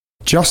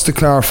Just to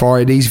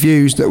clarify, these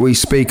views that we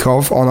speak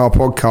of on our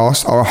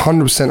podcast are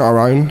 100% our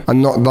own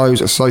and not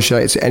those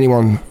associated to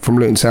anyone from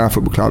Luton Town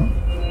Football Club.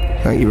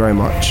 Thank you very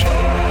much.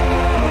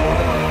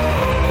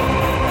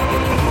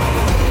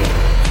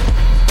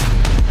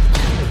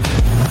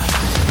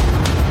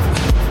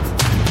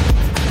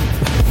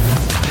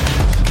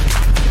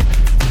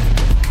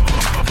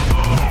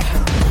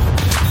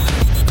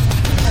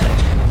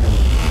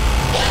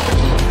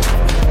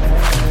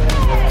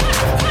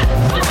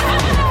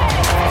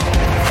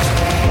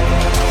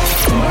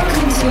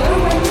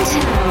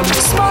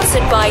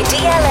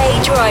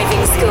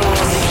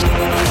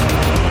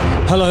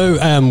 Hello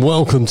and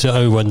welcome to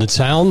Ogbene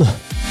Town.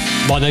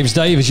 My name's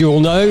Dave, as you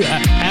all know,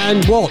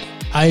 and what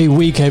a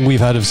weekend we've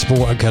had of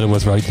sport at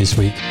Kenilworth Road this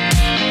week.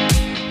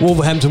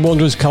 Wolverhampton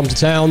Wanderers come to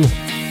town,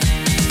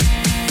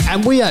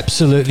 and we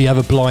absolutely have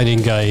a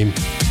blinding game,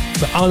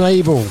 but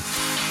unable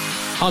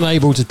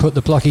to put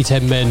the plucky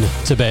 10 men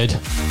to bed,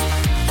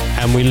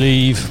 and we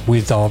leave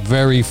with our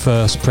very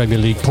first Premier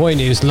League point.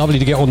 It was lovely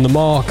to get off the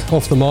mark,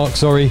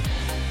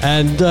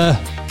 and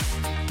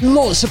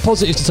lots of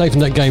positives to take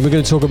from that game. We're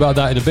going to talk about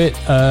that in a bit.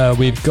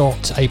 We've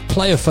got a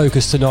player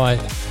focus tonight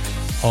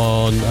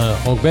on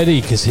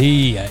Ogbene, because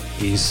he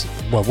is,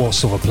 well, what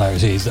sort of player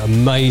is he? He's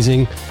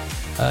amazing.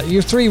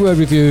 Your 3-word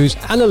reviews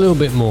and a little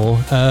bit more.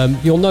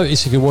 You'll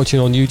notice if you're watching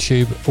on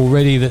YouTube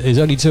already that there's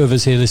only 2 of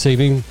us here this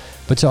evening.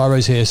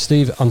 Bataro's here.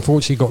 Steve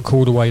unfortunately got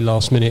called away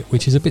last minute,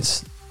 which is a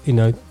bit,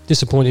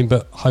 disappointing,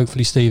 but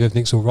hopefully, Steve,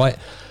 everything's all right.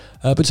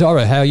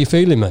 Bataro, how are you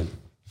feeling, man?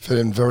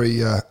 Feeling very,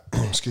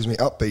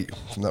 upbeat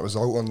from that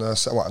result on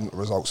not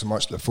results so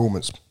much the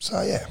performance.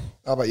 So yeah,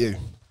 how about you?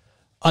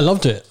 I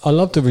loved it. I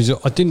loved the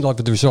result. I didn't like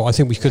the result. I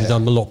think we could have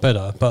done a lot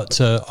better.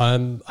 But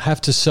I have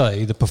to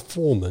say, the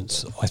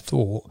performance, I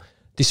thought,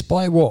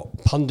 despite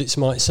what pundits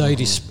might say,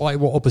 despite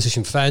what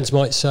opposition fans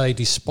might say,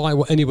 despite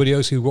what anybody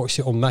else who watched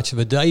it on Match of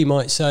the Day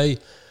might say,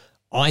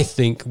 I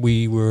think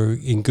we were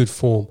in good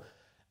form.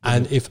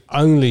 And if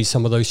only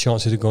some of those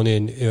chances had gone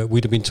in,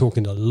 we'd have been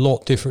talking a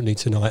lot differently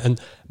tonight. And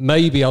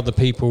maybe other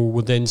people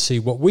would then see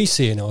what we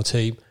see in our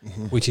team,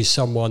 which is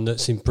someone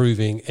that's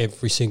improving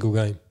every single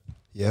game.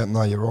 Yeah,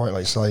 no, you're right.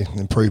 Like you say,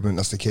 improvement,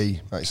 that's the key.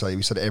 Like you say,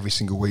 we said it every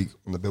single week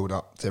on the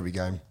build-up to every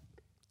game.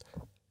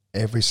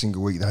 Every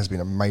single week there has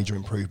been a major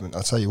improvement.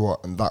 I'll tell you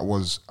what, and that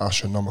was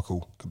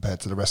astronomical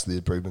compared to the rest of the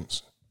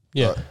improvements.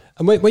 Yeah,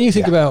 and when you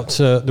think about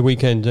the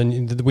weekend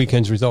and the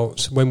weekend's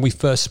results, when we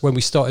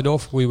started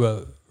off, we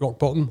were rock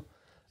bottom,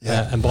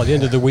 and by the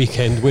end of the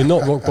weekend, we're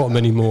not rock bottom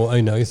anymore.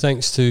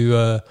 Thanks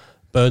to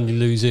Burnley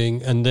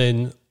losing, and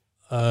then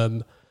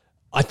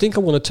I think I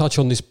want to touch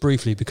on this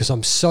briefly because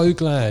I'm so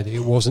glad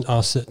it wasn't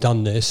us that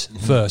done this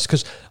first,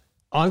 because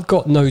I've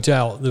got no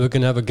doubt that we're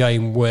going to have a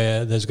game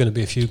where there's going to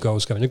be a few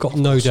goals going. I've got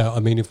no doubt. I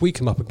mean, if we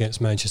come up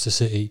against Manchester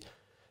City.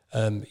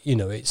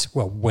 It's,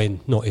 well, when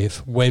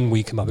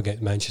we come up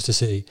against Manchester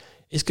City,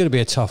 it's going to be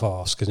a tough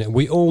ask, isn't it?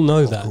 We all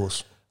know that. Of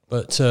course.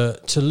 But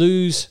to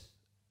lose,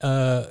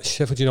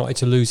 Sheffield United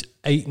to lose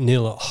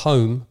 8-0 at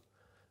home,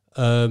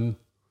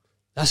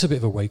 that's a bit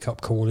of a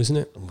wake-up call, isn't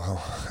it?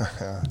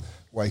 Well,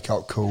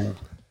 wake-up call,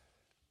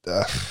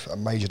 a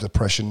major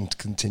depression to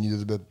continue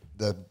the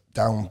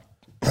downfall,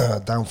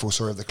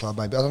 of the club,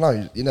 maybe. I don't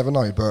know, you never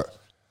know, but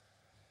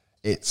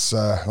it's,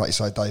 like you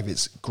say, Dave,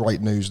 it's great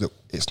news that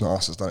it's not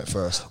us that's done it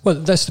first. Well,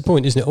 that's the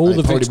point, isn't it?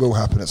 It probably will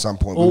happen at some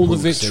point. All the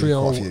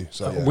vitriol,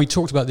 we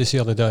talked about this the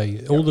other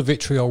day, all the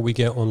vitriol we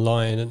get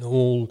online and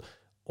all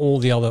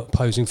the other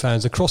opposing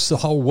fans across the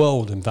whole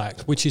world, in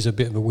fact, which is a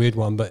bit of a weird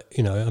one, but,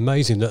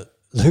 amazing that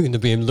Luton are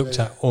being looked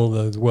at all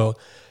over the world,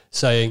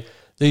 saying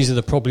these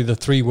are probably the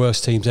 3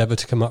 worst teams ever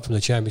to come up from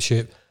the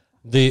Championship.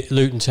 The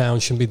Luton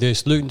Town should be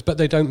this, but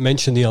they don't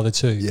mention the other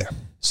 2. Yeah.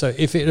 So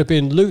if it had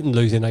been Luton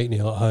losing 8-0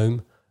 at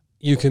home,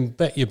 you can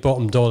bet your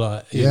bottom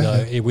dollar,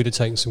 it would have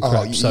taken some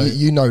crap.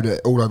 You know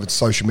that all over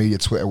social media,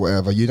 Twitter,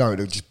 whatever, it would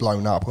have just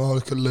blown up. Oh,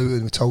 look at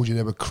Luton, we told you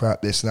they were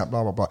crap, this and that,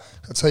 blah, blah, blah.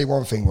 I'll tell you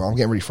one thing, I'm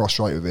getting really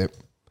frustrated with it.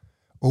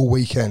 All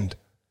weekend,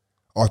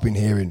 I've been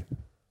hearing,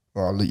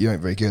 you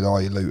ain't very good,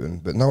 are you, Luton?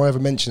 But no one ever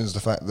mentions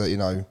the fact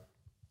that,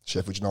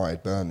 Sheffield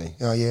United, Burnley,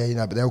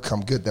 but they'll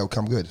come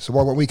good. So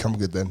why won't we come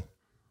good then?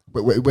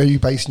 Where are you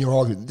basing your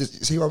argument?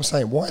 See what I'm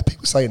saying? Why are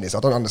people saying this?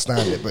 I don't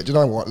understand it, but do you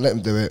know what? Let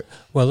them do it.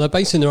 Well, they're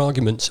basing their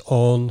arguments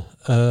on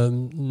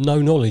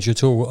no knowledge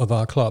at all of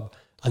our club,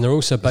 and they're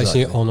also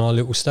basing it on our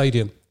little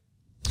stadium,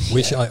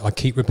 which I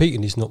keep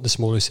repeating is not the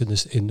smallest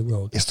in the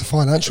world. It's the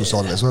financial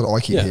side of it as well that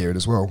I keep hearing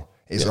as well.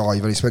 It's you've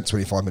only spent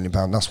 £25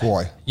 million, that's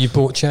why. You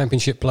bought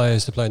Championship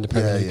players to play in the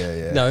Premier League.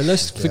 Yeah. No,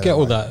 let's forget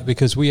all that,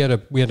 because we had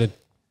a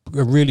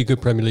really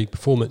good Premier League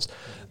performance.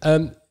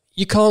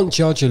 You can't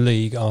judge a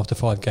league after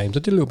 5 games. I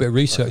did a little bit of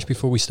research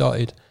before we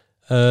started.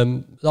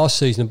 Last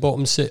season,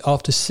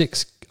 after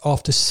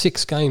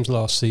six games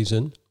last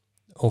season,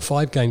 or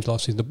 5 games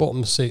last season, the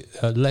bottom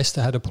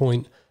Leicester had a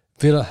point,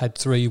 Villa had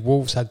 3,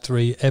 Wolves had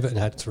 3, Everton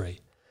had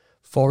 3,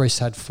 Forest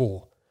had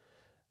 4.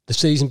 The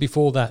season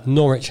before that,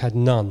 Norwich had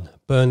none,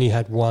 Burnley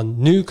had 1,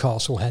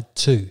 Newcastle had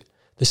 2.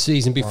 The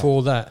season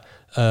before that,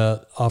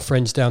 Our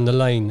friends down the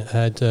lane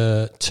had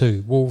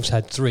 2. Wolves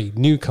had 3.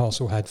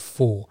 Newcastle had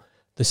 4.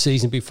 The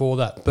season before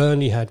that,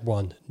 Burnley had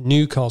 1.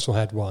 Newcastle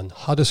had 1.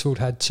 Huddersfield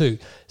had 2.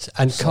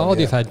 And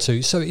Cardiff had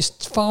 2. So it's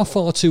far,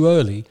 far too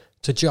early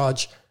to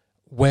judge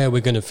where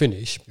we're going to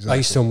finish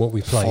based on what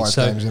we play. 5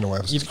 games in a way,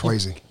 it's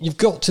crazy. You've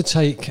got to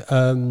take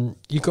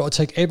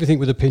everything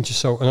with a pinch of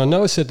salt. And I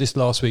know I said this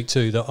last week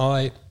too, that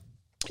I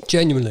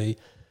genuinely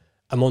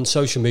am on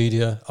social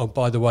media. Oh,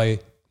 by the way,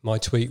 my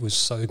tweet was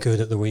so good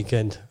at the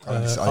weekend.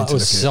 It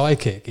was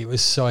psychic. It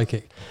was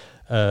psychic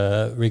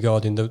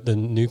regarding the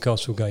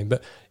Newcastle game.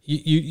 But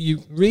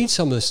you read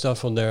some of the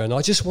stuff on there, and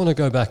I just want to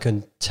go back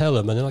and tell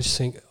them, and then I just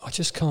think I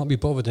just can't be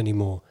bothered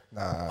anymore.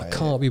 I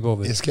can't be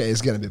bothered. It's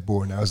getting a bit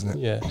boring now, isn't it?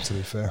 Yeah. To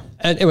be fair.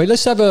 And anyway,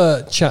 let's have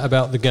a chat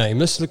about the game.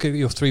 Let's look at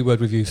your 3-word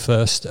review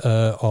first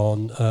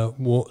on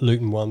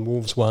Luton 1,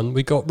 Wolves 1.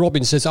 We got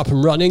Robin says up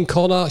and running.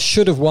 Connor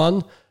should have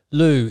won.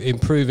 Lou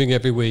improving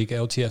every week.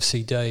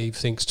 LTFC Dave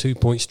thinks 2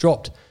 points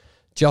dropped.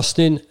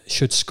 Justin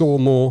should score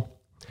more.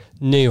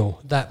 Neil,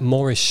 that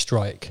Morris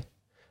strike.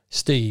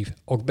 Steve,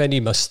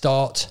 Ogbene must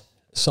start.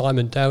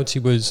 Simon Doughty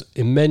was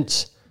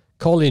immense.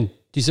 Colin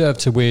deserved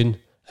to win.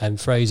 And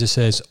Fraser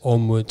says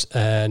onwards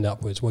and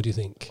upwards. What do you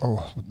think?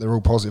 Oh, they're all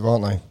positive,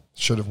 aren't they?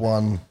 Should have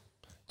won.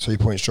 2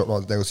 points dropped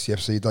like the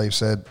LTFC, Dave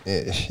said.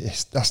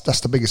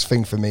 That's the biggest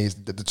thing for me, is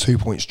that the 2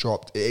 points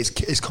dropped.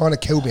 It's kind of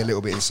killed me a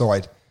little bit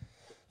inside.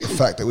 The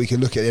fact that we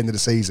could look at the end of the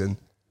season,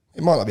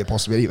 it might not be a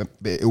possibility, but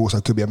it also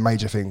could be a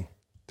major thing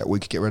that we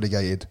could get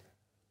relegated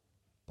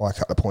by a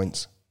couple of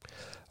points.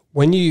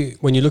 When you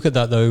look at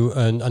that though,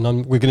 and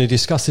we're going to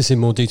discuss this in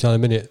more detail in a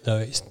minute, though,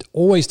 it's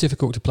always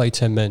difficult to play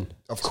 10 men.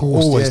 Of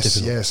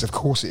course, yes, of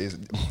course it is.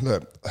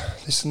 Look,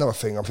 this is another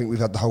thing. I think we've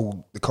had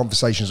the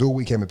conversations all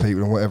weekend with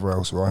people and whatever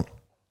else, right?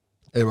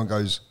 Everyone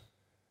goes,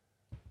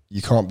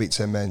 you can't beat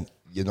 10 men,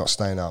 you're not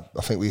staying up.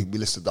 I think we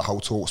listed the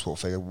whole TalkSport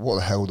thing. What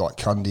the hell, like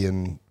Cundy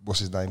and what's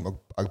his name,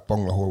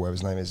 Ogbene, whatever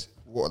his name is,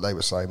 what they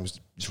were saying was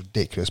just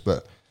ridiculous.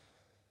 But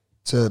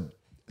to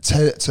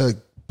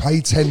play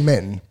 10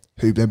 men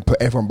who then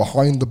put everyone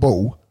behind the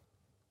ball,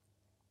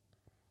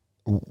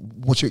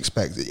 what do you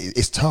expect?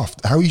 It's tough.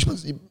 How are you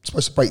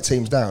supposed to break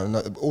teams down?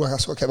 And all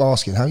that's what I kept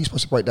asking. How are you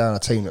supposed to break down a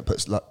team that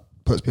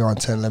puts behind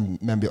 10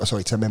 men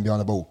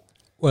behind the ball?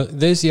 Well,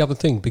 there's the other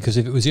thing, because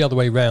if it was the other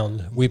way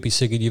round, we'd be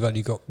singing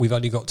we've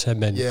only got 10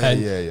 men.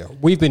 Yeah.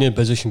 We've been in a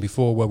position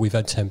before where we've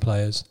had 10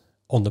 players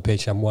on the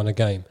pitch and won a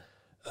game.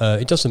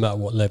 It doesn't matter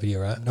what level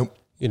you're at. Nope.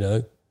 You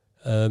know,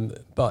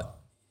 but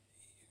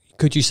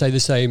could you say the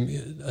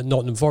same?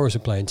 Nottingham Forest are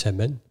playing 10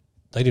 men.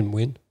 They didn't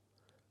win.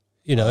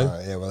 You know.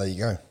 Well, there you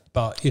go.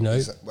 But you know,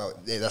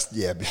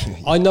 yeah.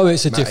 I know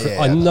it's a different.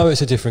 I know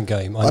it's a different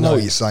game. I know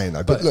what you're saying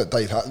though. But look,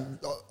 Dave,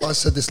 I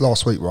said this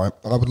last week, right?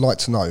 I would like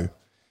to know,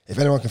 if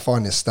anyone can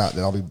find this stat,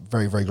 then I'll be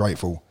very, very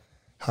grateful.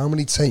 How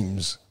many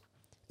teams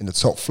in the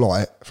top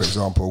flight, for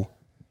example,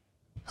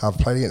 have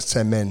played against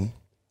 10 men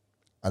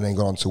and then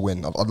gone on to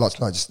win? I'd like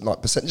to know just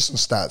percentage on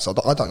stats.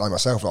 I don't know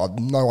myself. I have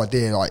no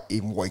idea,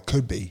 even what it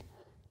could be.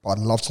 But I'd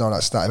love to know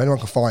that stat. If anyone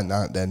can find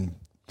that, then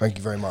thank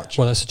you very much.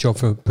 Well, that's a job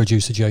for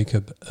producer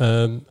Jacob.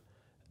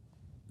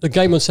 The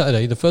game on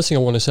Saturday, the first thing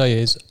I want to say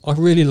is I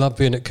really loved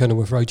being at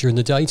Kenilworth Road during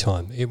the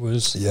daytime. It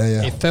was,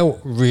 It felt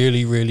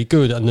really, really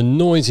good. And the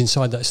noise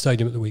inside that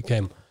stadium at the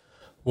weekend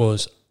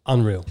was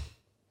unreal.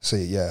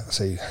 See. I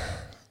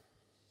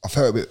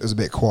felt it was a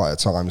bit quiet at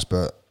times,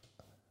 but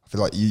I feel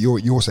like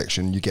your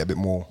section, you get a bit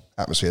more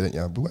atmosphere, don't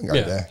you? We won't go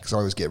there because I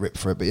always get ripped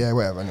for it. But yeah,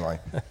 whatever, anyway.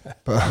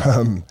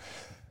 But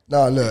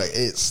no, look,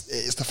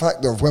 it's the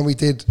fact of when we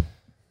did...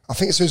 I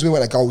think as soon as we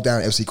went a goal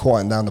down, it was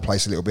quieting down the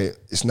place a little bit.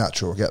 It's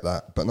natural, I get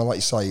that. But no, like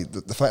you say,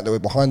 the fact that we're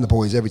behind the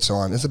boys every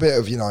time, there's a bit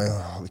of,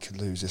 we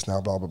could lose this now,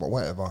 blah, blah, blah,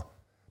 whatever.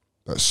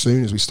 But as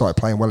soon as we started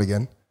playing well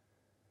again,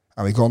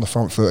 and we got on the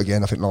front foot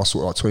again, I think last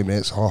 20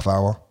 minutes, half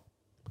hour,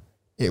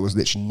 it was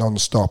literally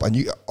non-stop. And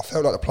I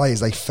felt like the players,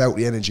 they felt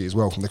the energy as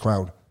well from the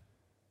crowd.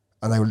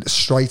 And they were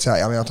straight at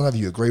it. I mean, I don't know if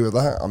you agree with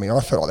that. I mean,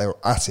 I felt like they were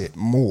at it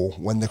more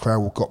when the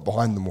crowd got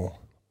behind them more.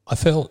 I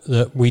felt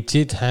that we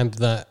did have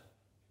that.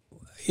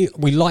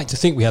 We like to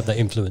think we have that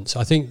influence.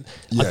 I think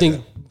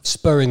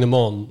spurring them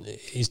on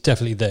is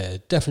definitely there.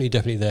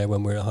 Definitely there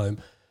when we're at home.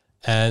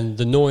 And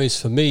the noise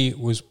for me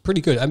was pretty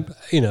good. And,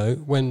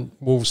 when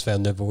Wolves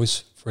found their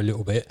voice for a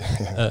little bit,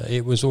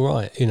 it was all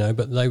right,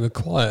 but they were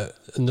quiet.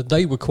 And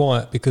they were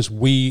quiet because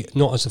we,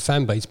 not as a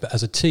fan base, but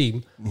as a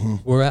team,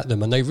 were at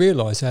them. And they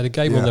realised they had a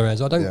game on their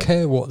hands. I don't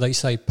care what they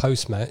say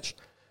post-match.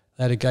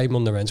 They had a game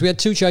on their hands. We had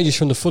 2 changes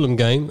from the Fulham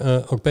game.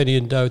 Ogbene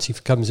and Doherty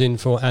comes in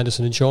for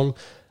Anderson and Chong.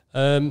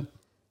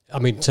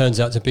 It turns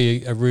out to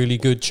be a really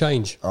good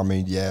change.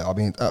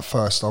 At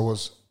first I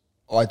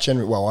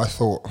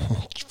thought,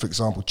 for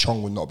example,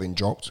 Chong would not have been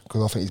dropped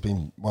because I think he's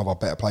been one of our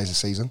better players this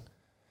season.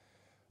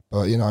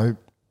 But,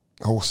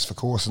 horses for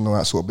course and all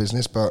that sort of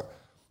business. But,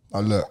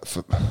 we're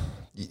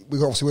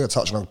going to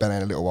touch on Ogbene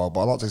in a little while,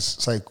 but I'd like to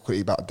say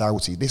quickly about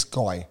Doughty. This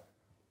guy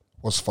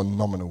was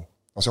phenomenal.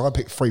 So I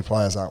picked 3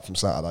 players out from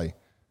Saturday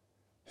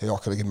who I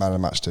could have given man of the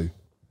match to.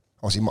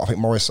 Obviously, I think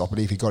Morris, I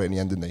believe he got it in the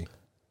end, didn't he?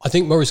 I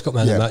think Morris got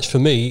man of the match. For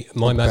me,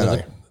 my man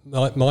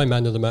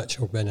of the match,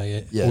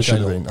 Ogbene. Yeah, it should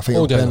have been. I think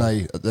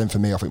Ogbene, then for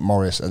me, I think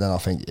Morris, and then I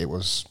think it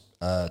was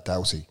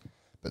Doughty.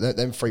 But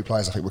them three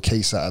players, I think, were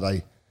key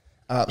Saturday.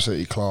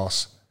 Absolutely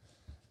class.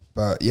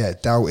 But yeah,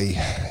 Doughty,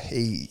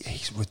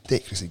 he's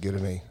ridiculously good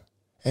at me.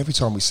 Every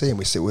time we see him,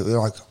 we're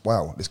like,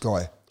 wow, this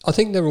guy. I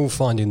think they're all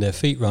finding their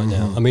feet right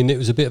now. I mean, it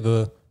was a bit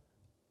of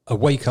a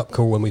wake-up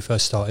call when we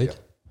first started. Yeah.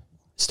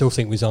 Still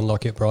think we was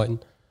unlucky at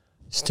Brighton.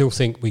 Still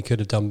think we could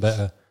have done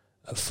better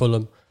at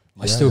Fulham.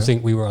 I still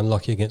think we were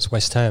unlucky against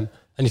West Ham.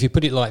 And if you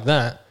put it like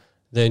that,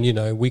 then, you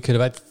know, we could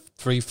have had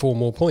 3-4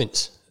 more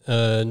points.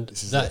 And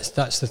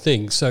that's the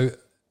thing. So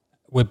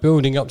we're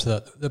building up to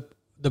that.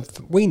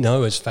 We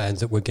know as fans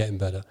that we're getting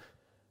better.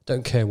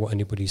 Don't care what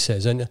anybody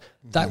says. And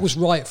that was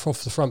right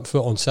off the front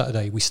foot on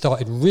Saturday. We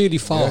started really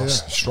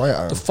fast. Yeah, straight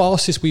at the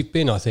fastest we've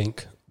been, I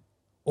think,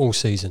 all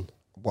season.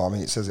 Well, I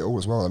mean, it says it all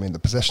as well. I mean, the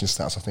possession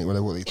stats, I think, were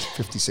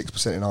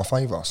 56% in our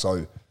favour.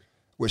 So,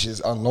 which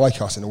is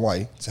unlike us in a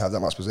way to have that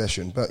much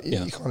possession. But you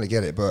kind of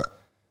get it. But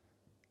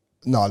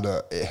no,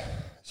 look,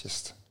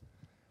 it's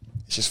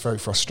just very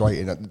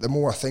frustrating. The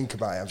more I think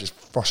about it, I'm just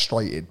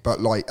frustrated.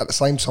 But like at the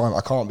same time,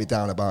 I can't be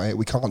down about it.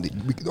 We can't.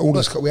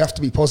 We have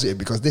to be positive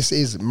because this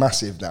is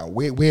massive now.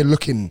 We're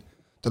looking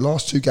the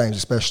last two games,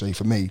 especially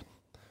for me.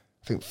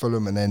 I think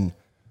Fulham and then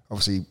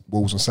obviously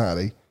Wolves on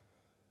Saturday.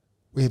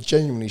 We have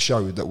genuinely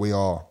showed that we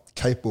are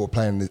capable of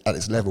playing at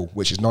this level,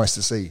 which is nice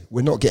to see.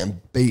 We're not getting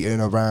beaten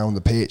around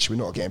the pitch. We're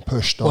not getting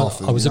pushed off.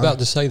 I was about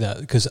to say that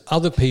because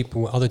other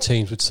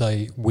teams would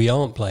say we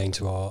aren't playing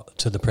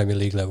to the Premier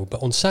League level.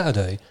 But on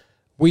Saturday,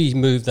 we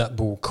moved that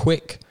ball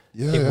quick.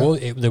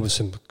 There was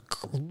some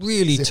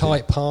really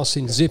tight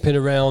passing, zipping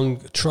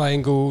around,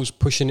 triangles,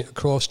 pushing it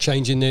across,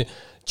 changing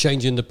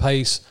the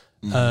pace,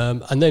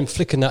 and then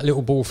flicking that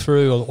little ball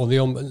through on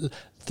the.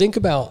 Think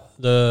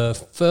about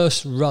the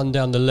first run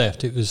down the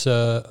left. It was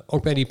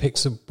Ogbene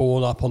picks the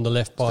ball up on the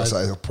left by. It's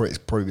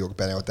probably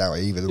Ogbene or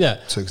Doughty either.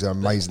 Two because they're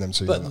amazing them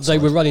two. But they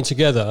were running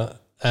together,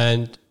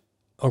 and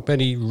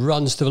Ogbene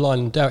runs to the line,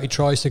 and Doughty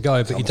tries to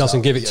go, but he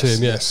doesn't give it to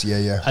him.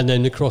 Yeah. And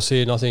then the cross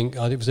in, I think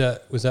was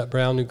that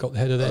Brown who got the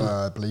header then?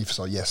 I believe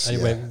so. Yes. And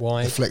it went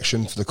wide.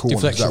 Deflection for the corner.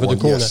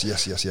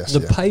 Yes.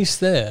 The pace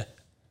there.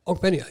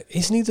 Ogbene,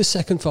 isn't he the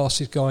second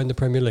fastest guy in the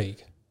Premier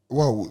League?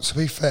 Well, to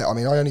be fair, I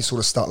mean, I only saw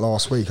the stat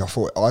last week. I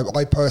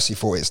personally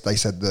thought they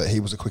said that he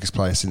was the quickest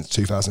player since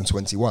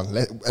 2021.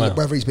 And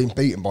whether he's been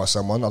beaten by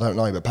someone, I don't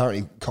know. But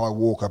apparently, Kyle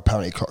Walker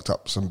clocked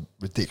up some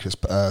ridiculous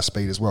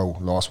speed as well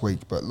last week.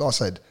 But like I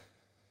said,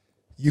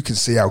 you can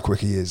see how quick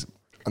he is.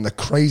 And the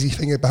crazy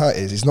thing about it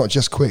is, he's not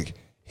just quick.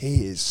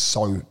 He is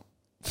so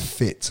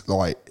fit.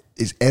 Like,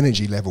 his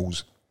energy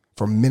levels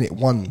from minute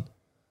one.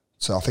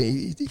 So I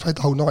think he played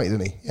the whole night,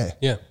 didn't he?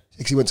 Yeah.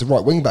 Because he went to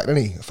right wing back,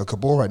 didn't he? For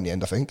Cabora in the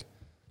end, I think.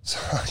 So,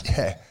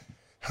 yeah,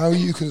 how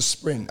you can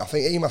sprint. I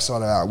think he must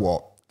have had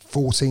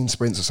 14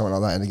 sprints or something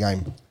like that in the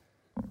game.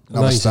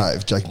 Another stat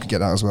if Jacob could get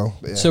that as well.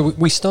 Yeah. So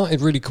we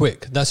started really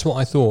quick. That's what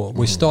I thought.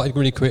 We started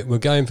really quick. We're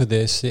going for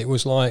this. It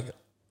was like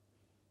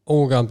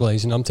all gun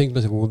blazing. I'm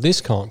thinking, well, this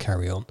can't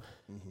carry on.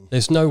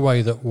 There's no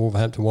way that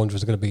Wolverhampton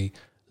Wanderers are going to be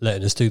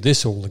letting us do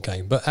this all the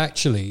game. But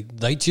actually,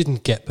 they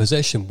didn't get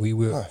possession. We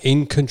were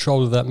in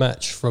control of that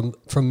match from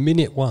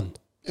minute one.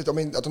 I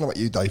mean, I don't know about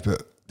you, Dave,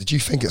 but did you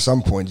think at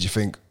some point,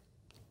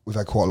 we've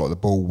had quite a lot of the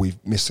ball, we've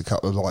missed a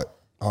couple of like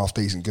half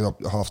decent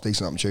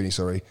opportunities,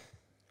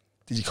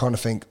 Did you kind of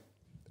think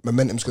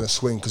momentum's going to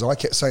swing? Because I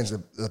kept saying to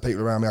the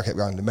people around me, I kept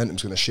going, the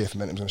momentum's going to shift.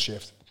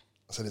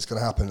 I said, it's going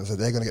to happen. I said,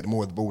 they're going to get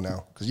more of the ball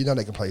now. Because you know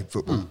they can play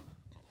football.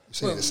 You've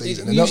seen it this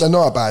season. They're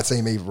not a bad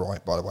team either,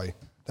 right, by the way.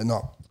 They're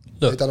not.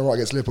 They've done all right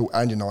against Liverpool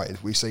and United.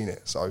 We've seen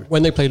it. So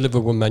when they played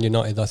Liverpool and Man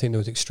United, I think they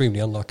was extremely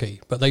unlucky.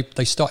 But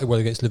they started well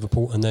against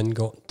Liverpool and then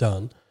got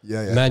done.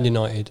 Yeah. Man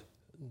United,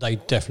 they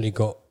definitely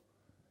got...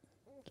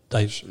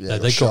 They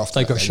got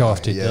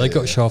shafted. They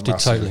got shafted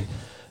totally.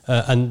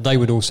 And they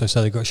would also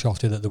say they got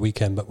shafted at the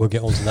weekend, but we'll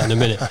get on to that in a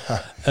minute.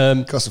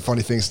 Got some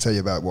funny things to tell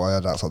you about what I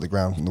had outside the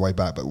ground on the way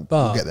back, but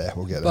we'll get there.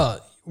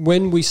 But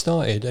when we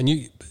started,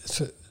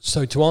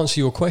 so to answer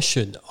your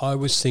question, I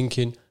was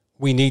thinking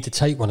we need to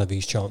take one of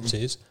these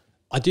chances.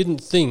 I didn't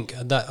think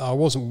that I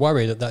wasn't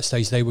worried at that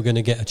stage they were going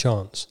to get a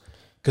chance.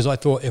 Because I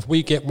thought if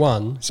we get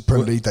one... It's a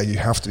Premier League day, you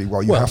have to be...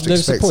 you have to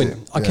expect it.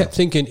 I kept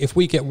thinking, if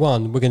we get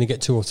one, we're going to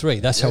get 2 or 3.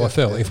 That's how I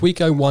felt. If we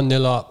go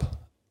 1-0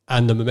 up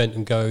and the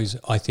momentum goes,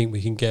 I think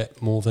we can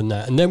get more than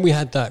that. And then we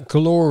had that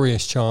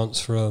glorious chance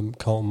from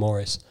Carlton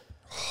Morris.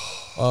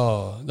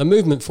 The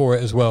movement for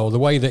it as well, the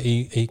way that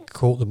he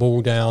caught the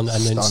ball down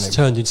and then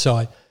turned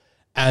inside.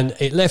 And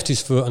it left his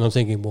foot, and I'm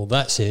thinking, well,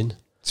 that's in.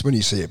 It's when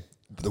you see it.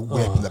 The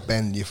whip and the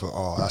bend, you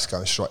thought, that's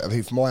going straight. I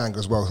mean, from my angle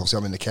as well, obviously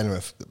I'm in the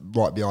Kenilworth,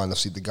 right behind,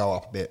 obviously the go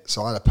up a bit.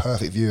 So I had a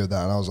perfect view of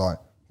that, and I was like,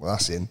 well,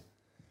 that's in.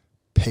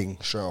 Ping,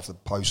 straight off the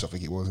post, I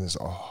think it was. And it's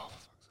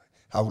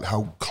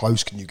how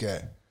close can you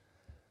get?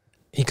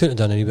 He couldn't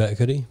have done any better,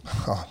 could he?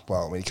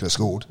 Well, I mean, he could have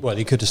scored. Well,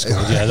 he could have scored,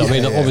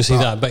 obviously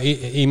that. But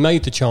he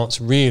made the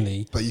chance,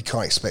 really. But you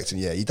can't expect him,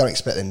 you don't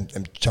expect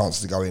them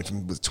chances to go in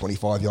from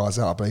 25 yards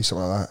out, I believe,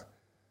 something like that.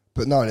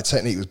 But no, the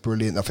technique was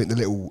brilliant. I think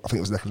it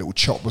was like a little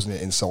chop, wasn't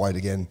it, inside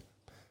again.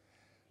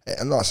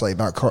 And like I say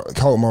about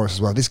Carlton Morris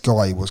as well, this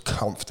guy was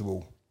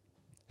comfortable.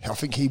 I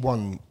think he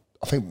won.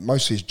 I think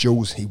most of his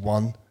duels he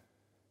won.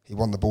 He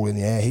won the ball in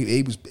the air.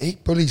 He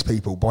bullies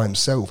people by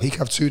himself. He could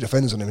have 2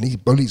 defenders on him and he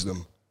bullies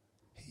them.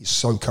 He's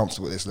so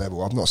comfortable at this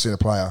level. I've not seen a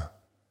player.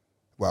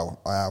 Well,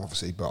 I have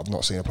obviously, but I've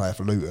not seen a player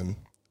for Luton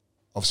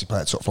obviously play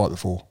at top flight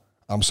before.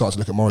 I'm starting to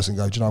look at Morris and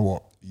go, do you know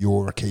what?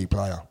 You're a key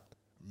player,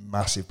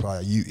 massive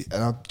player.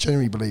 And I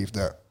genuinely believe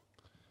that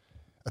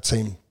a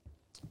team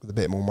with a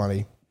bit more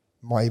money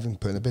might even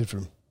put in a bid for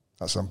him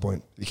at some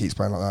point if he keeps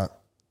playing like that.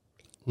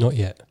 Not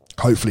yet.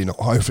 Hopefully not.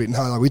 Hopefully,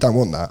 no, we don't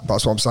want that. But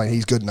that's what I'm saying.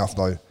 He's good enough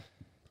though.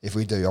 If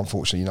we do,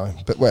 unfortunately,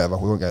 But whatever,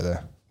 we won't go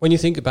there. When you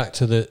think back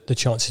to the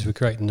chances we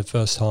created in the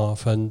first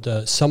half, and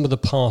some of the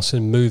pass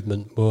and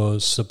movement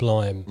was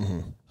sublime.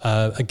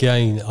 Mm-hmm.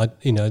 Again,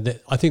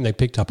 I think they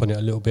picked up on it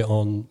a little bit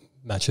on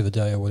Match of the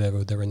Day or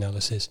whatever, their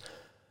analysis.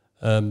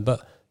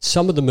 But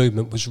some of the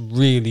movement was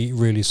really,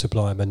 really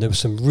sublime, and there was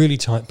some really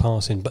tight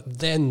passing. But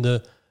then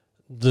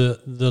the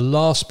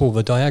last ball,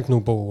 the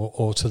diagonal ball,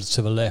 or to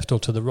the left or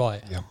to the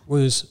right,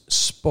 was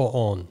spot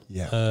on.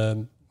 Yeah.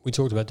 We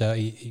talked about that.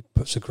 He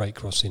puts a great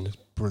cross in.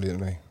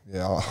 Brilliantly.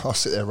 Yeah, I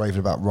sit there raving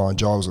about Ryan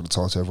Giles all the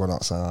time to everyone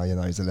else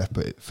saying, he's a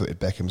left-footed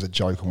Beckham's a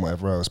joke and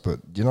whatever else.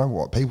 But you know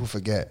what? People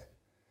forget.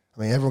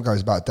 I mean, everyone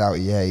goes about Doughty.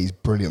 Yeah, he's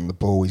brilliant on the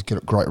ball. He's good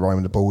at great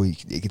running the ball. He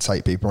can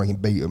take people and he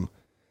can beat them.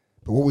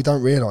 But what we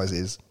don't realise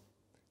is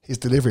his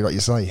delivery, like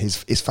you say,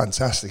 is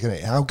fantastic, isn't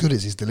it? How good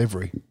is his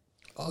delivery?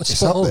 Oh, it's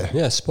spot on. There.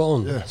 Yeah, spot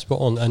on. Yeah. Spot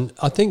on. And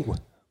I think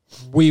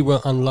we were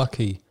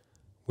unlucky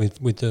with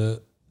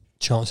the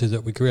chances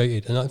that we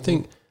created. And I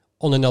think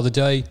on another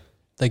day,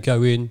 they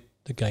go in,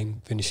 the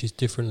game finishes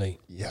differently.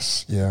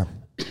 Yes, yeah.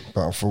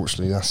 But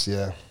unfortunately,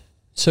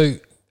 So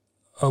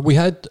we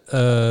had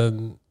a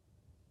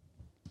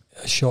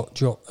shot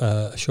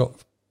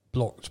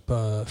blocked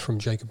from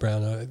Jacob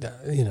Brown. Is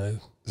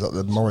that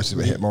the Morris?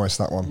 Hit Morris,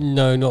 that one?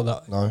 No, not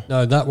that.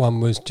 No, that one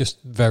was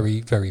just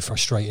very, very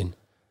frustrating.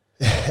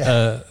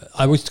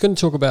 I was going to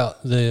talk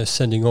about the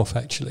sending off,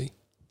 actually.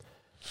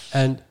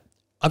 And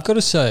I've got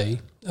to say,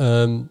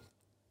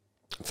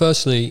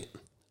 firstly,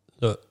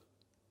 look,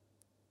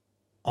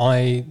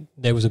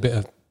 there was a bit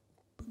of,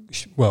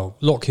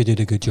 Lockyer did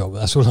a good job.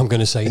 That's all I'm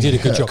going to say. He did a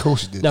good job. Of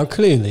course he did. Now,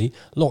 clearly,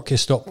 Lockyer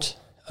stopped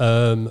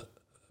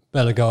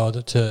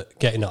Bellegarde to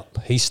getting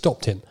up. He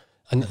stopped him.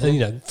 And,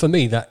 for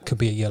me, that could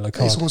be a yellow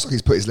card. It's almost like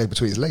he's put his leg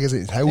between his legs, isn't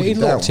it? He's held him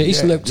locked down.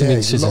 He's locked him in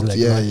his leg.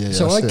 Yeah,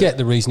 so I get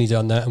the reason he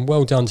done that, and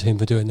well done to him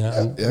for doing that.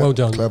 And well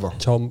done, clever.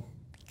 Tom.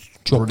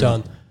 Job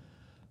done.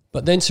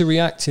 But then to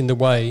react in the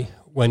way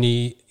when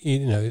the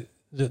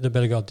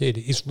Bellegarde did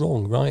is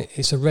wrong, right?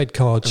 It's a red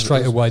card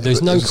straight away.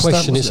 There's no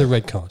question it's a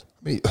red card.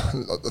 I mean,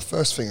 the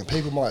first thing, and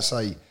people might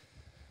say,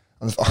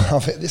 and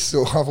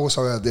I've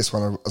also heard this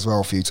one as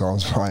well a few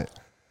times, right?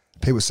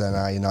 People saying,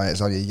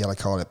 it's only a yellow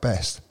card at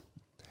best.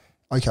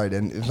 Okay,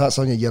 then, if that's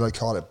only a yellow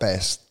card at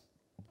best,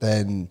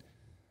 then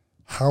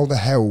how the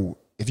hell,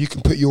 if you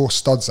can put your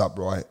studs up,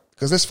 right?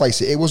 Because let's face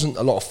it wasn't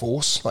a lot of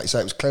force. Like you say,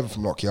 it was clever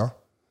from Lockyer.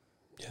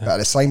 Yeah. But at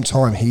the same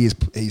time, he's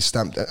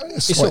stamped.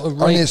 He sort of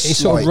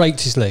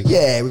raked his leg.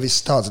 Yeah, with his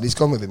studs, and he's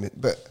gone with him.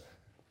 But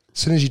as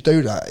soon as you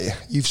do that,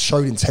 you've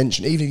showed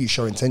intention. Even if you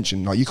show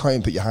intention, like you can't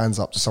even put your hands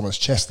up to someone's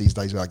chest these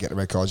days without getting a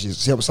red card. You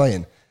see what I'm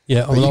saying?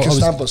 Yeah, but you can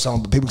stamp on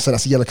someone, but people can say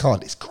that's a yellow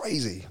card. It's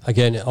crazy.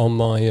 Again, on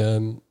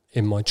my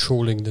in my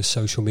trawling the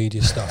social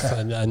media stuff,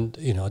 and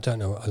I don't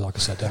know. Like I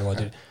said, I don't know what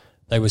I did.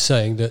 They were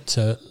saying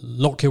that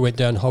Lockyer went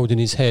down holding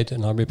his head,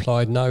 and I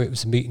replied, no, it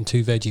was meat and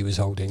 2 veg he was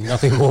holding,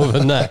 nothing more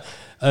than that.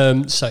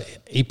 So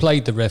he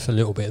played the ref a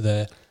little bit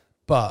there.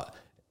 But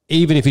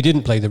even if he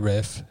didn't play the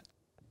ref,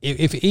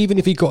 even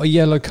if he got a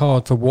yellow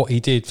card for what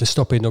he did for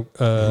stopping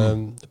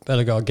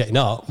Bellegarde getting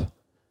up,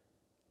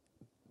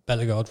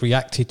 Bellegarde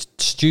reacted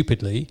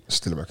stupidly.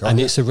 Still a red card. And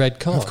it's a red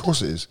card. Of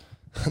course it is.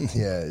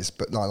 Yeah,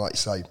 but no, like you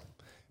say,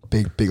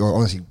 big,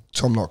 honestly,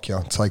 Tom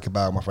Lockyer, take a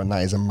bow, my friend,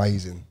 that is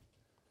amazing.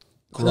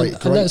 Great,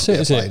 and that's it,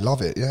 is play. it?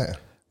 Love it, yeah.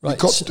 Right, You've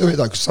got to do it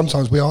though, because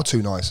sometimes we are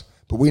too nice.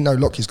 But we know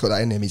Lockyer's got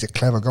that in him. He's a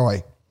clever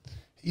guy.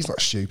 He's not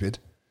stupid.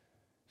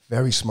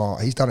 Very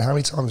smart. He's done it. How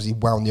many times has he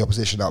wound the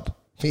opposition up?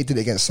 I think he did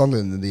it against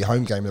Sunderland in the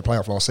home game in the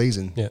playoff last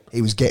season. Yeah.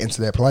 He was getting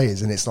to their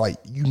players, and it's like,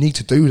 you need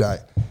to do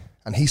that.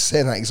 And he's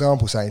setting that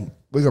example, saying,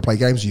 we're going to play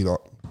games with you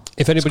lot.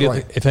 If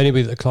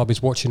anybody at the club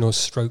is watching or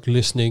stroke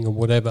listening or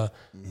whatever,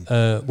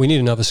 we need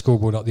another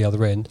scoreboard up the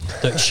other end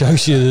that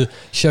shows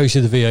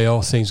you the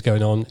VAR things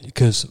going on.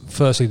 Because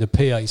firstly, the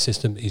PA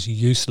system is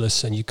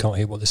useless and you can't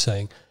hear what they're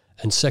saying.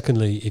 And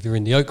secondly, if you're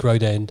in the Oak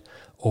Road end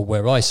or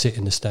where I sit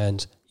in the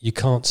stands, you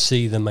can't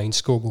see the main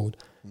scoreboard.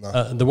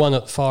 No. The one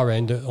at the far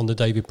end on the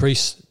David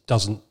Priest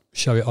doesn't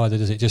show it either,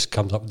 does it? It just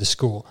comes up with the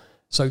score.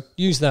 So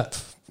use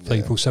that,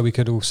 people, so we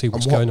could all see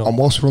what's going on. And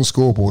whilst we're on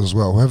scoreboards as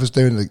well, whoever's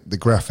doing the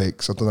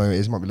graphics, I don't know,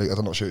 it might be Luke,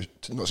 I'm not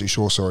too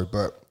sure, sorry,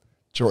 but do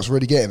you know what's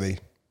really getting me?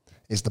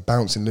 Is the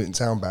bouncing Luton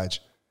Town badge.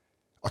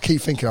 I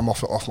keep thinking I'm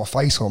off my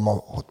face. I'm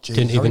like, oh, geez,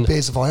 Didn't how many even-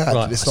 beers have I had?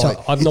 Right, It's so like,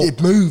 I've not-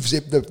 it moves.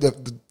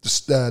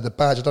 The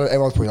badge, I don't know,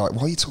 everyone's probably like,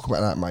 why are you talking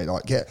about that, mate?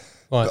 Like,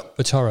 Right,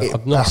 Bataro, it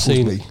I've not baffles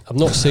seen me. I've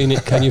not seen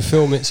it. Can you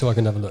film it so I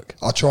can have a look?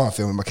 I'll try and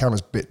film it. My camera's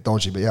a bit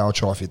dodgy, but yeah, I'll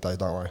try for you, Dave,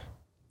 don't worry.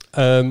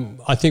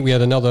 I think we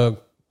had another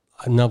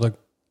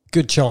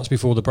good chance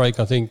before the break.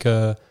 I think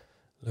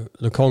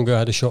Lukonga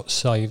had a shot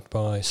saved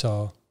by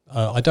Sarr.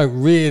 I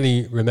don't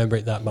really remember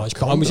it that much,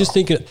 but I was just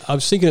thinking. I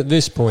was thinking at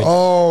this point.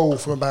 Oh,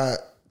 from about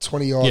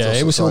 20 yards. Yeah,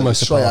 it was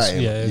almost a pass.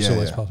 Yeah, it was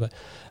almost a pass.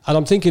 And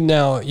I'm thinking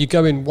now, you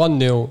go in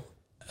 1-0,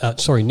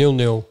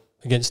 0-0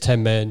 against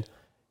 10 men.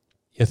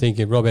 You're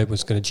thinking Rob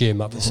Edwards going to G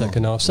him up for the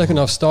second half. Second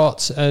half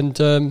starts, and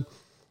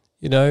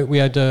we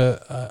had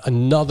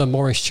another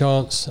Morris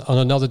chance on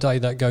another day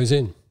that goes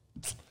in.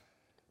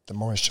 The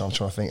Morris chance,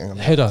 I'm trying to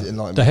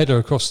think. The header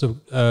across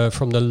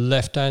from the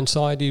left hand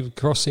side. He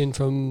crossed in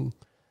from.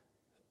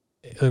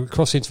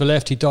 Crossing to the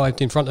left, he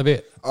dived in front of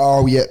it.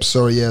 Oh, yep,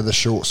 sorry, yeah, the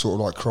short sort of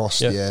like cross,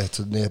 to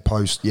the near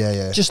post,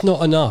 yeah. Just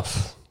not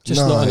enough.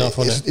 Not enough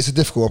on it. It's a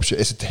difficult option.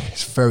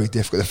 It's very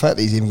difficult. The fact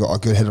that he's even got a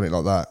good head on it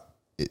like that,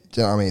 do you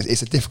know what I mean?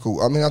 It's a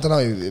difficult. I mean, I don't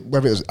know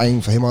whether it was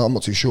aimed for him. I'm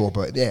not too sure,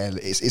 but yeah,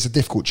 it's a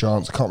difficult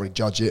chance. I can't really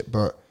judge it,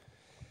 but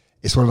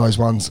it's one of those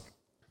ones.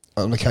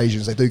 On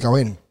occasions, they do go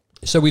in.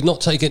 So we've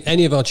not taken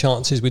any of our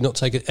chances. We've not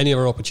taken any of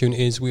our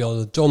opportunities. We are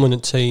the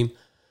dominant team,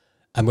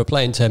 and we're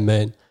playing 10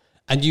 men.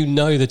 And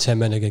the 10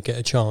 men are going to get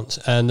a chance.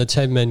 And the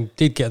 10 men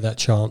did get that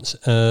chance.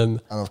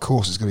 And of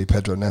course, it's going to be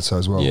Pedro Neto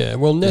as well. Yeah,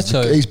 well,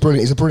 Neto... He's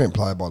brilliant. He's a brilliant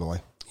player, by the way.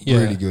 Yeah.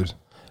 Really good.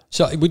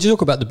 So we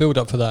talk about the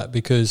build-up for that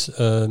because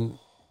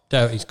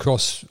Doughty's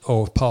cross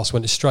or pass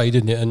went astray,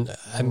 didn't it?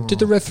 And did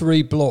the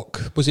referee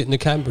block... Was it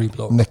Nakamba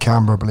block?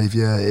 Nakamba, I believe,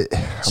 yeah.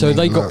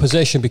 They got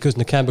possession because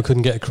Nakamba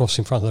couldn't get across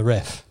in front of the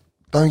ref.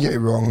 Don't get me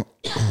wrong.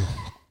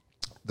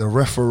 The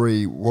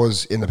referee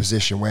was in a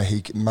position where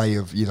he may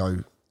have,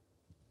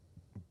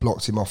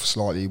 blocked him off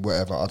slightly,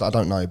 whatever. I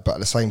don't know, but at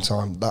the same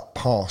time, that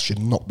pass should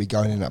not be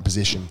going in that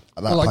position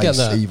at that pace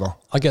either.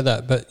 I get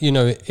that, but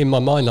in my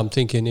mind, I'm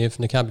thinking if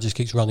Nakamba just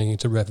keeps running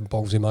into ref and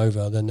bowls him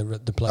over, then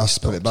the play. That's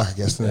put it back, I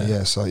guess.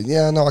 Yeah. So I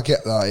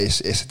get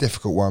that. It's a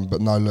difficult one,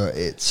 but no, look,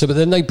 it's so. But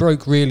then they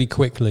broke really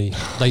quickly.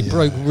 They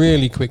broke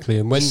really quickly,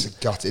 and when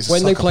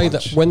they play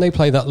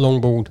that long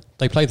ball,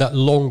 they play that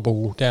long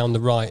ball down the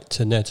right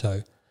to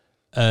Neto,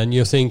 and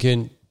you're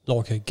thinking,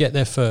 okay, get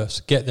there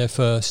first,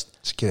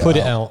 put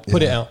it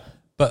out.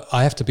 But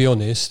I have to be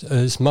honest,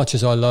 as much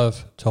as I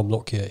love Tom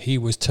Lockyer, he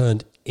was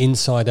turned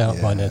inside out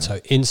by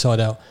Neto, inside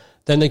out.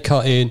 Then they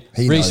cut in.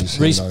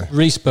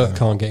 Reece Burke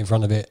can't get in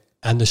front of it,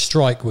 and the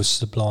strike was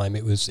sublime.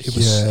 It was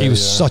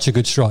such a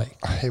good strike.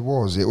 It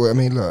was. I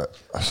mean, look,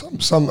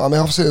 I've seen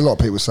a lot of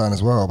people saying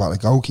as well about the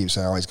goalkeeper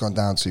saying, he's gone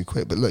down too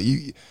quick. But look,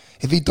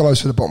 if he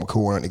dives for the bottom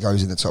corner and it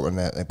goes in the top of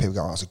the net, then people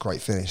go, that's a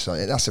great finish. So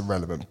that's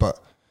irrelevant. But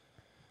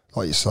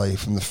like you say,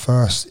 from the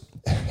first,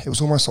 it was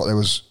almost like there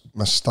was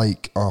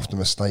mistake after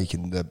mistake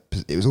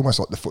it was almost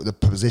like the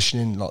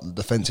positioning, like the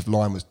defensive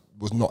line was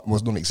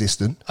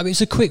non-existent. I mean,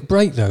 it's a quick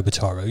break though,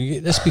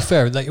 Bataro. Let's be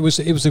fair. Like, it was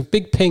a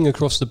big ping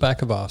across the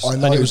back of us,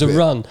 and it was a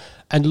run.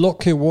 And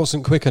Lockyer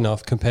wasn't quick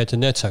enough compared to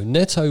Neto.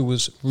 Neto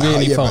was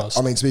really fast.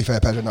 But, I mean, to be fair,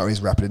 Pedro Neto is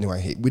rapid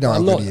anyway. We know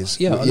how good he is.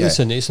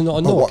 Listen, it's not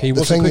a knock. He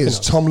wasn't quick enough. The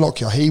thing is, Tom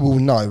Lockyer, he will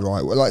know,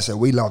 right? Well, like I said,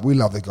 we love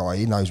the guy.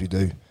 He knows we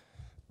do,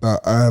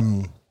 but.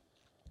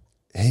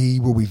 He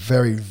will be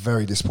very,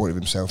 very disappointed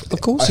with himself.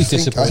 Of course he's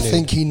disappointed. I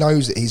think he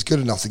knows that he's good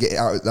enough to get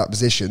out of that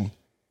position.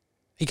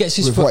 He gets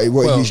his foot...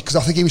 Because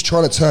I think he was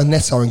trying to turn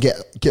Neto and get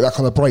back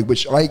on the break,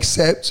 which I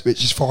accept,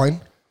 which is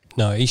fine.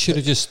 No, he should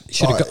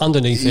have got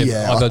underneath him.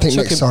 Yeah, I think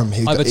next time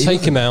either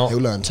take him out,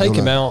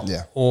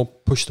 yeah, or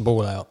push the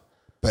ball out.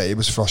 But it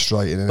was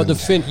frustrating.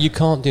 But you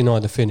can't deny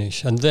the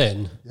finish. And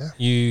then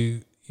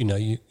you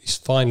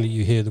finally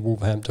you hear the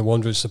Wolverhampton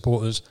Wanderers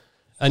supporters...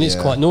 And it's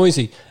quite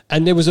noisy.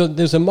 And there was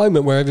a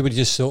moment where everybody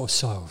just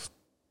sort of,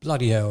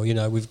 bloody hell,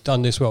 we've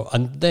done this well.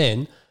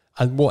 And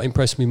what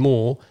impressed me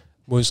more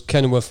was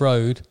Kenilworth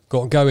Road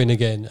got going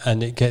again.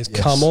 And it gets,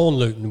 come on,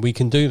 Luton, we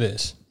can do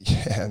this.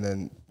 Yeah, and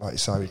then, like you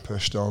say, we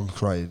pushed on,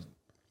 created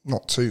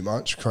not too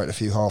much, created a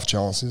few half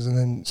chances. And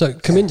then... So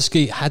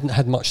Kaminsky hadn't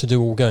had much to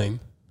do all game,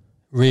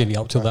 really,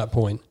 up till that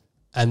point.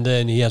 And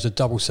then he has a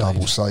double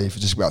save.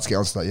 Just about to get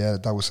onto that, the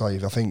double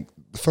save. I think...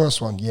 The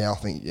first one,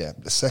 The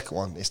second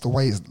one, it's the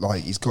way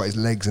he's got his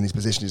legs and his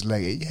position, his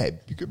leg.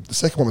 The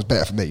second one was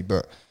better for me,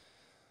 but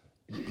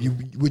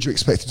would you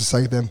expect him to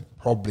save them?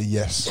 Probably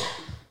yes.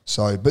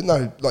 So, but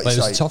no, like you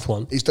say, it's a tough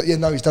one. He's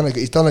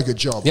done a good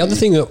job. The other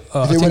thing that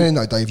if it went in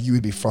though, Dave, you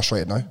would be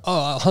frustrated, no?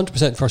 Oh,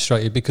 100%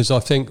 frustrated because I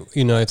think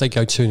if they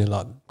go 2-0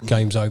 up,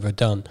 game's over,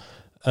 done.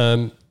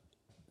 The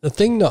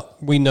thing that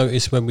we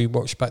noticed when we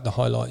watched back the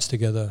highlights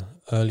together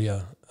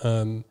earlier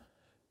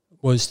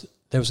was.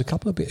 There was a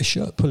couple of bit of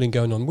shirt pulling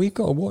going on. We've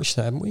got to watch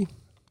that, haven't we?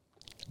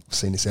 I've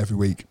seen this every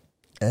week.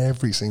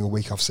 Every single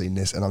week I've seen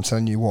this. And I'm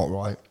telling you what,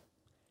 right?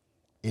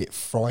 It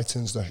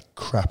frightens the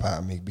crap out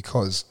of me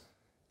because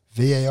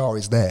VAR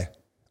is there.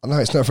 I know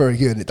it's not very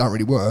good and it don't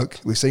really work.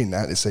 We've seen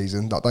that this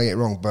season. Don't get it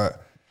wrong.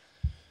 But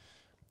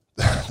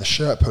the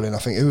shirt pulling. I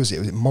think who was it?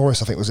 Was it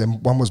Morris? I think it was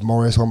him. One was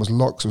Morris, one was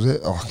Locks. Was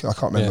it? Oh, I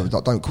can't remember.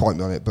 Yeah. Don't quote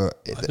me on it.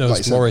 But there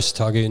was Morris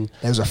tugging.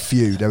 There was a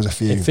few.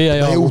 If They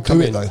VAR all will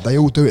do it though. They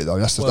all do it though.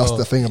 That's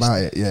the thing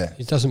about it. Yeah.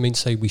 It doesn't mean to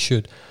say we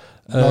should.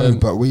 No,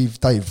 but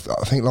Dave.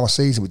 I think last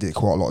season we did it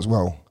quite a lot as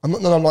well. I'm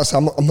not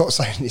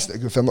saying it's a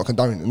good thing. I'm not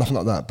condoning it, nothing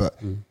like that. But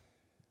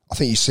I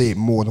think you see it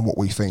more than what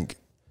we think.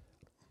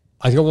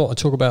 I think I want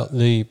to talk about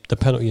the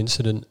penalty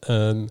incident.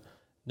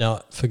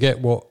 Now, forget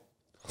what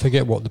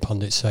the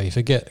pundits say.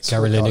 Forget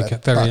Gary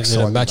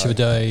Lineker, Match of the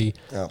Day,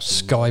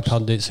 Sky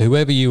pundits,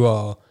 whoever you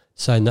are,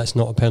 saying that's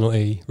not a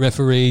penalty.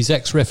 Referees,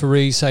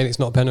 ex-referees saying it's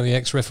not a penalty.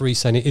 Ex-referees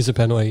saying it is a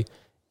penalty.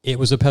 It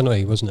was a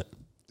penalty, wasn't it?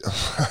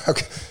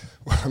 Okay.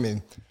 Well, I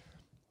mean,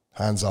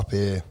 hands up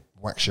here,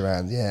 wax your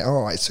hand. Yeah,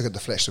 all right, it took a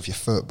deflection off your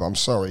foot, but I'm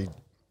sorry,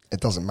 it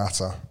doesn't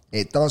matter.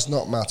 It does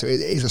not matter.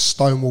 It is a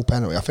stonewall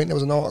penalty. I think there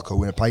was an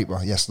article in a paper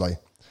yesterday.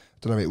 I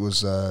don't know if it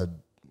was,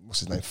 what's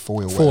his name,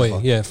 Foy.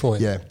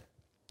 Yeah.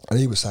 And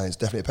he was saying it's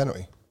definitely a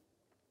penalty.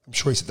 I'm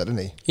sure he said that,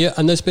 didn't he? Yeah,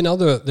 and there's been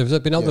other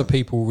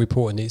people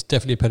reporting it's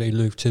definitely a penalty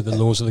loop to the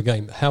laws of the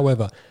game.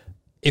 However,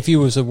 if you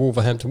was a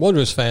Wolverhampton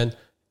Wanderers fan,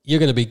 you're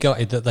going to be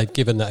gutted that they've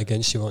given that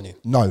against you, aren't you?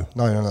 No.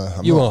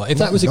 You are. If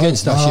that was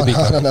against us, you'd be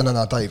gutted.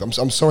 No, Dave.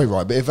 I'm sorry,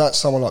 right? But if that's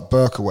someone like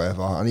Burke or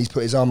whatever, and he's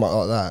put his arm out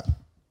like that,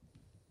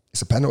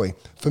 it's a penalty.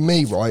 For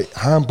me, right,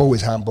 handball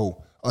is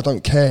handball. I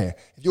don't care.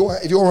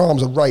 If your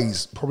arms are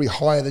raised probably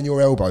higher than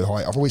your elbow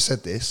height, I've always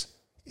said this,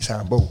 it's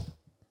handball.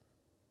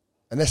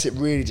 Unless it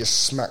really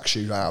just smacks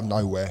you out of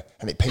nowhere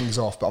and it pings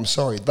off. But I'm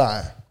sorry,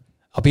 that...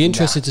 I'll be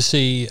interested to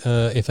see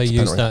if they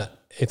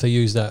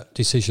use that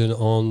decision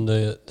on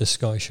the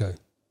Sky show.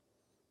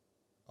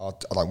 I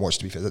don't watch,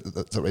 to be fair.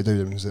 That's what they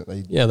do, is it?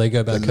 They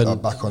go back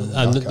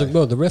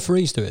the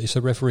referees do it. It's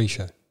a referee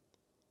show.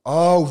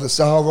 Oh,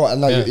 right. I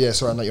know. Yeah,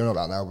 sorry, I know you're not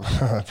about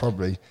now.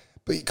 Probably.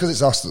 But because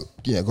it's us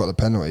that got the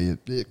penalty,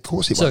 of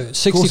course it won't.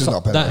 So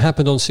 65, that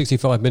happened on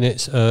 65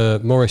 minutes.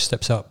 Morris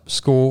steps up,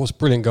 scores,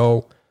 brilliant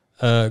goal.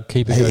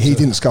 Keeper he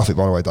didn't scuff it,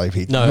 by the way, Dave.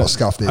 He did not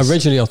scuff this.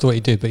 Originally, I thought he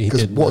did, but he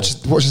didn't. Watch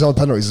his other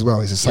penalties as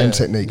well. It's the same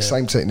technique,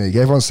 same technique.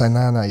 Everyone's saying,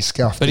 no, he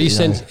scuffed but it.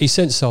 But he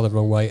sent Salah the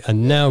wrong way,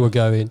 and now we're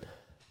going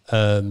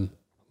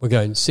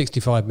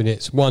 65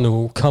 minutes,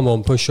 1-1, come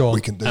on, push on.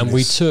 We can do and this.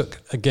 We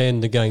took, again,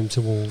 the game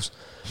to Wolves.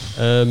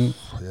 And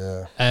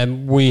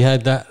we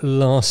had that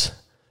last...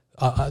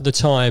 at the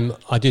time,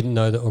 I didn't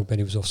know that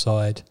Ogbene was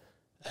offside.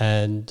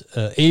 And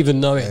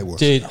even though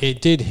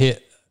it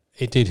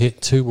did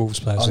hit two Wolves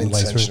players on the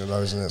way through. Unintentional,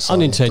 though, isn't it? So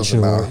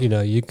unintentional,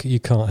 you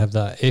can't have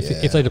that.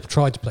 If they'd have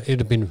tried to play, it'd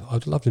have been.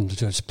 I'd love them to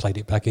just played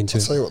it back into.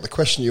 I'll tell you what. The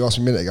question you asked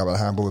me a minute ago about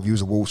handball, if you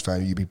was a Wolves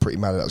fan, you'd be pretty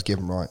mad that was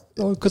given, right?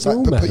 Oh, because they're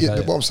all mad about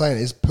it. What I'm saying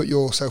is, put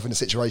yourself in the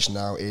situation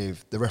now.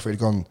 If the referee had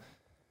gone,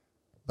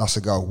 that's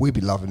a goal, we'd be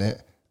loving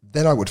it.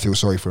 Then I would feel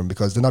sorry for him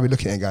because then I'd be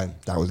looking at it and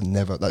going,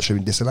 that should have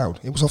been disallowed.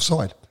 It was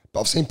offside.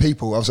 But I've seen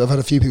people. I've had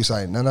a few people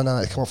saying, no,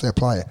 come off their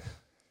player.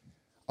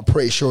 I'm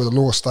pretty sure the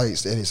law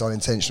states that it's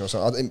unintentional.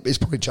 So it's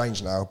probably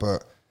changed now,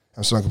 but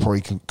someone could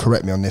probably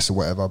correct me on this or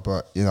whatever.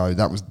 But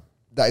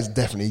that is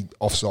definitely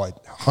offside,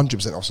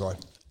 100% offside.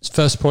 It's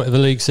first point of the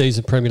league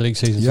season, Premier League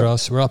season for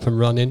us. We're up and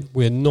running.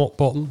 We're not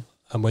bottom,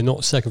 and we're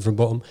not second from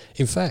bottom.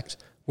 In fact,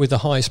 we're the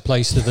highest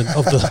placed of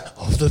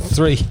the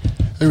three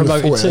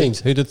promoted teams.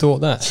 Who'd have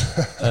thought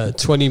that?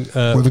 20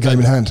 with a game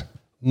in hand.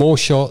 More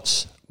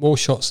shots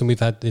than we've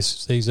had this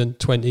season.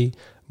 20.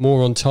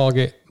 More on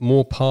target,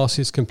 more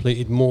passes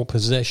completed, more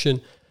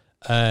possession.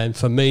 And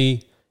for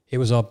me, it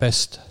was our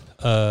best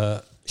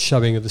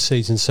showing of the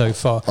season so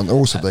far. And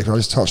also, Dave, can I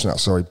just touch on that?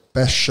 Sorry.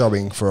 Best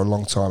showing for a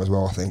long time as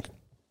well, I think.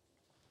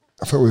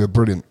 I thought we were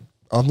brilliant.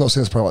 I've not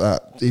seen us play like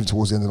that even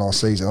towards the end of last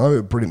season. I know we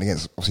were brilliant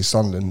against, obviously,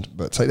 Sunderland,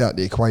 but take that out of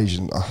the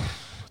equation.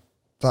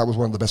 That was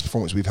one of the best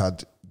performances we've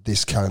had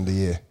this calendar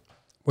year.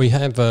 We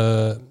have,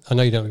 I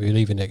know you don't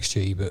believe in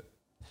XG, but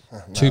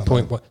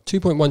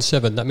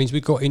 2.17. That means we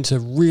got into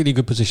really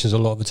good positions a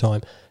lot of the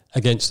time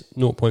against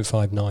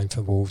 0.59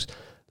 for Wolves.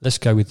 Let's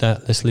go with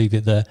that. Let's leave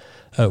it there.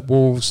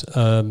 Wolves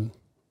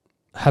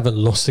haven't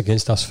lost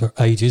against us for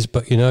ages,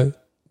 but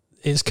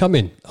it's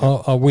coming.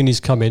 Our win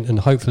is coming, and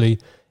hopefully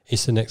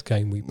it's the next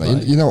game we play.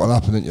 You know what'll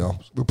happen, don't you?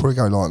 We'll probably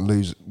go and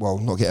lose. Well,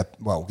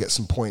 get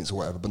some points or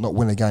whatever, but not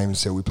win a game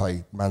until we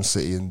play Man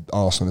City and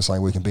Arsenal the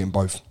same week and beat them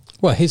both.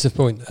 Well, here's the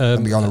point.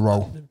 And we go on a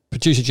roll.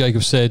 Producer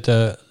Jacob said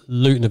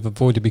Luton have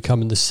avoided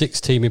becoming the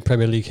sixth team in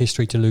Premier League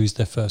history to lose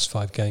their first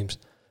 5 games.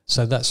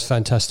 So that's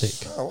fantastic.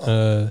 Oh,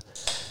 wow.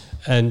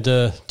 And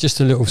just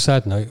a little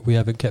sad note, we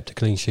haven't kept a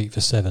clean sheet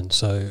for 7,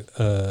 so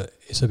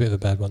it's a bit of a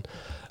bad one.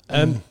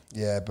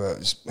 Yeah,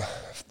 but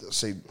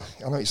see,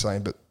 I know what you're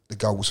saying, but the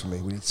goals for me,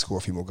 we need to score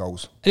a few more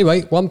goals.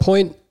 Anyway, 1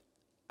 point,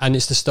 and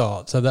it's the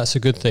start, so that's a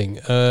good thing.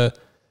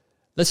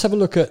 Let's have a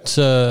look at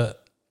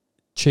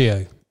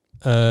Chio.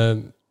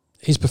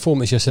 His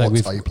performance yesterday.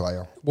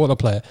 What a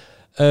player.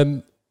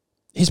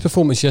 His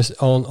performance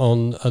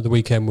on the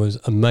weekend was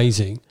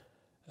amazing.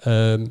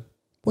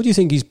 What do you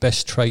think his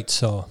best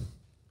traits are?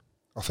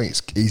 I think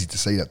it's easy to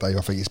see that, Dave.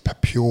 I think it's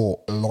pure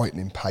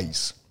lightning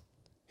pace.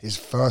 His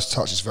first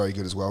touch is very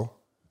good as well.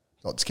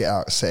 like to get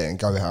out, set it and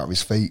go out of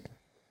his feet.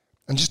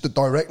 And just the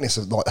directness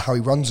of like how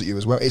he runs at you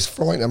as well. It's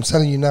frightening. I'm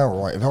telling you now,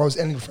 right? If I was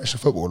any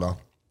professional footballer,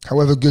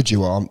 however good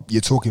you are,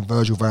 you're talking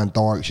Virgil van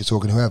Dijk, you're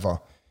talking whoever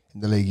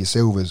in the league, your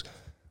Silvers,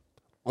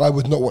 I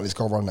would not want this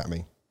guy running at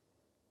me.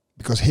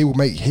 Because he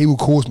will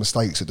cause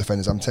mistakes at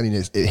defenders. I'm telling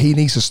you this. He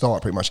needs to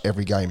start pretty much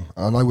every game.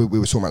 And I know we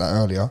were talking about that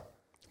earlier.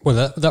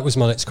 Well, that was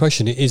my next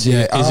question. Is he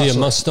a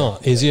must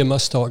start? Is he a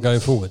must start going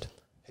forward?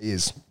 He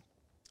is.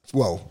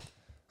 Well,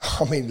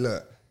 I mean,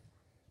 look,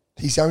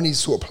 he's the only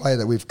sort of player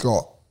that we've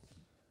got.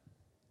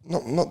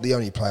 Not the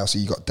only player. So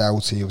you got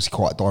Doughty, obviously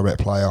quite a direct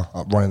player,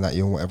 running at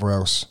you and whatever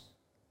else.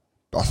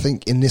 But I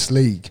think in this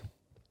league,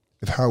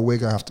 with how we're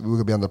going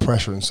to be under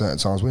pressure in certain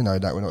times, we know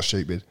that we're not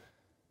stupid.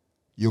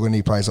 You're going to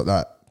need players like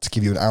that to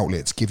give you an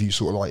outlet, to give you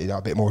sort of like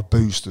a bit more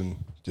boost and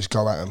just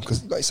go at them.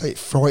 Because, like I say, it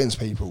frightens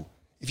people.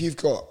 If you've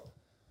got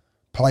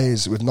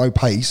players with no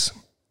pace,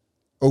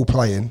 all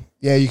playing,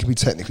 yeah, you can be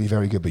technically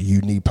very good, but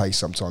you need pace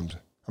sometimes.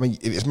 I mean,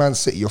 if it's Man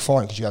City, you're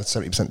fine because you have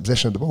 70%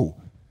 possession of the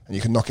ball. And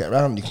you can knock it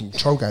around and you can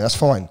control game, that's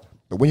fine.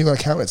 But when you're going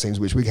to counter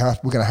teams, which we're going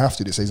to have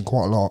to this season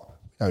quite a lot,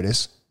 you know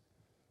this,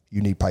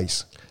 you need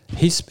pace.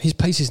 His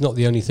pace is not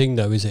the only thing,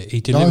 though, is it?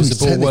 He delivers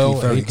the ball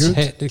well. He's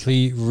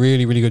technically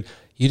really, really good.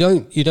 You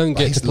don't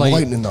get to play. He's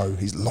lightning, though.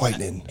 He's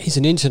lightning. He's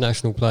an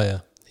international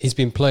player. He's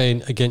been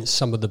playing against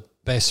some of the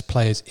best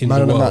players in the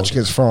world. Man of the match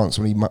against France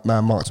when he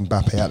man-marked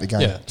Mbappe out of the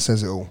game. Yeah.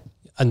 Says it all.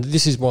 And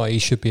this is why he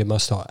should be a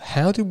must-start.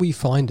 How did we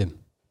find him?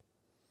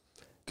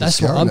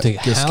 That's what I'm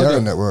thinking. Good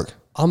scouting network.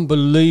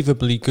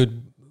 Unbelievably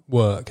good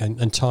work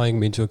and tying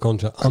him into a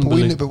contract. But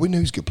we knew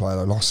he was a good player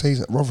though last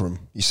season at Rotherham.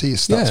 You see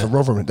his stats for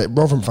Rotherham.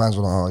 Rotherham fans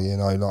were like,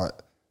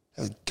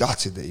 they were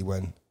gutted that he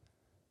went.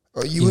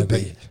 You would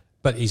be.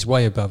 But he's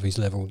way above his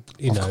level,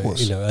 you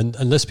know.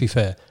 And let's be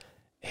fair,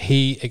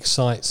 he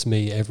excites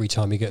me every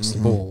time he gets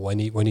the ball when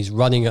he's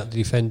running at the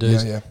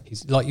defenders. Yeah.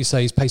 He's, like you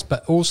say, his pace,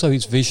 but also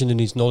his vision and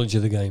his knowledge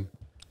of the game.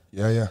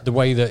 Yeah. The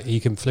way that he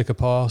can flick a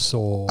pass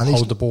or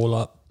hold the ball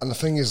up. And the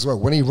thing is as well,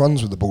 when he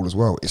runs with the ball as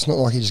well, it's not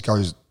like he just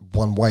goes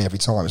one way every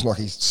time. It's not like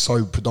he's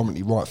so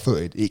predominantly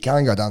right-footed. He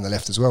can go down the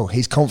left as well.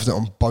 He's confident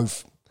on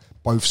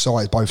both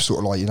sides, both sort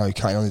of like,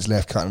 cutting on his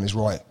left, cutting on his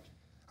right.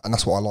 And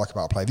that's what I like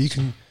about a play. If you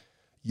can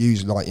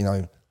use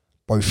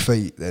both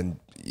feet, then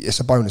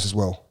it's a bonus as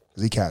well,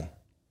 because he can.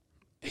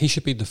 He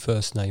should be the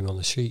first name on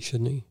the sheet,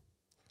 shouldn't he?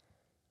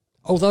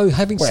 Although,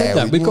 having said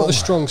that, we've got a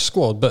strong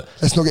squad, but...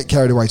 Let's not get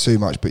carried away too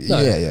much, but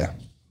yeah.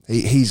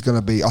 He's going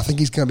to be... I think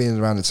he's going to be in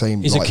and around the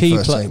team. He's a key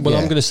player. Well,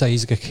 I'm going to say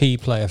he's a key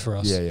player for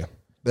us. Yeah.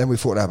 Then we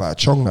thought about a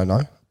Chong, no?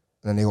 And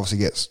then he obviously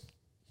gets...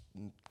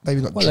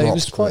 Maybe not dropped. Well, it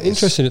was quite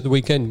interesting at the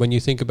weekend when you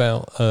think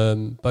about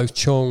both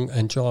Chong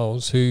and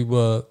Giles, who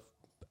were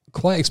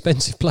quite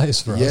expensive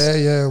players for us.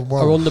 Yeah.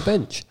 Well, are on the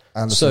bench.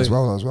 Anderson as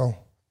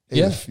well.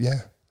 Yeah.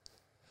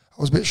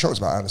 I was a bit shocked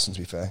about Anderson, to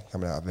be fair,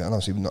 coming out of it. I know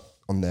he's not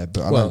on there,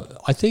 but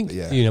I think,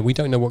 we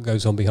don't know what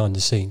goes on behind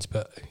the scenes,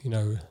 but,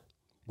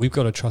 we've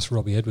got to trust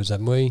Robbie Edwards,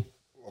 haven't we?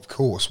 Of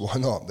course, why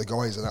not? The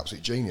guy is an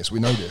absolute genius. We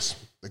know this.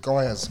 The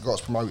guy has got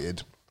us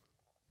promoted,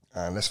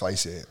 and let's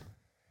face it,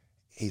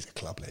 he's a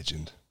club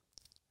legend.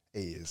 He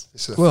is.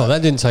 Well,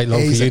 that didn't take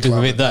long for you to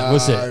admit that,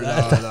 was it? No.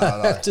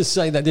 I have to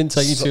say that didn't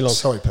take you too long.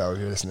 Sorry, pal, if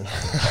you're listening.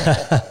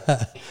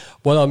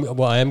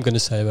 What I am going to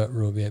say about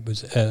Robbie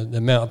Edwards, the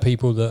amount of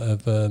people that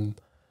have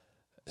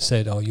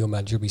said, your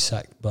manager will be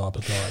sacked, blah,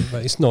 blah, blah.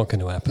 But it's not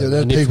going to happen. Yeah,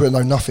 there are people that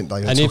know nothing,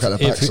 Dave. And talk out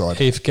the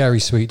backside. If Gary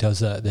Sweet does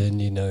that, then,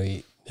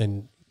 he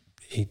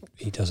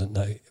doesn't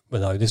know.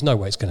 Well, no, there's no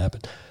way it's going to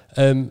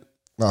happen.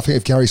 No, I think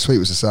if Gary Sweet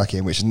was to sack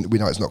him, which we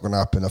know it's not going to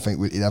happen, I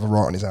think he'd have a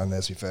right on his hand there,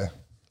 to be fair.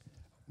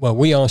 Well,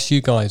 we asked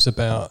you guys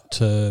about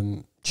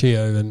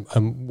Chio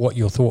and what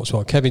your thoughts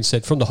were. Kevin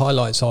said, from the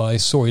highlights I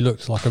saw, he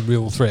looked like a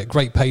real threat.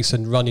 Great pace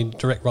and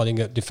direct running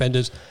at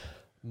defenders.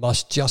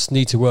 Must just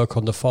need to work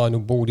on the final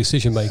ball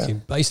decision making.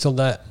 Yeah. Based on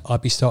that,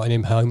 I'd be starting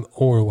him home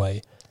or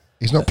away.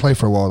 He's not played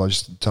for a while. I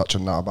just touch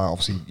on that about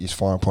obviously his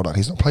final product.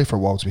 He's not played for a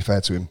while, to be fair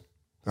to him.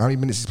 How many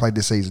minutes he's played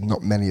this season?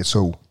 Not many at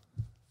all.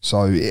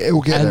 So it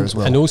will get there as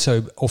well. And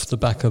also off the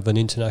back of an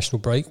international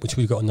break, which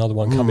we've got another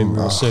one coming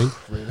real soon.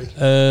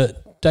 Really?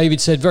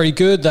 David said, very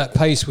good. That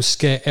pace will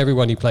scare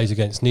everyone he plays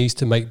against. Needs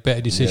to make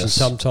better decisions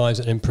sometimes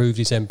and improve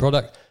his end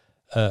product.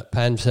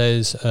 Pan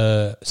says,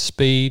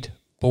 speed,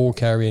 ball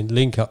carrying,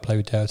 link up play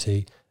with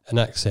Doughty, and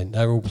accent.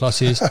 They're all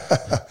pluses.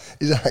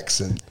 His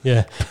accent.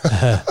 Yeah.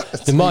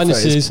 The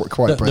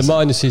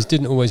minuses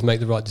didn't always make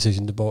the right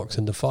decision in the box,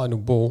 and the final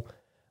ball,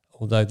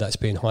 although that's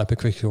being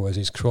hypercritical as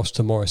his cross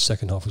to Morris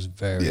second half was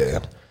very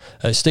good.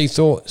 Steve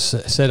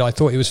said, I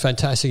thought he was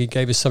fantastic. He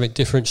gave us something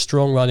different,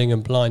 strong running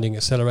and blinding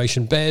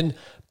acceleration. Ben,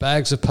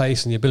 bags of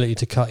pace and the ability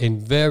to cut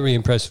in. Very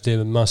impressed with him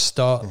and must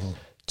start.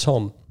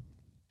 Tom,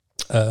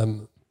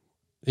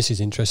 this is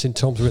interesting.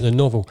 Tom's written a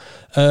novel.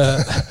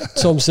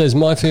 Tom says,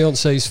 my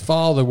fiance's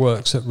father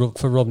works for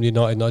Rotherham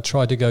United and I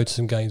try to go to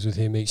some games with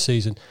him each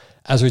season.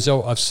 As a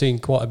result, I've seen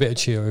quite a bit of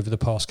cheer over the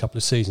past couple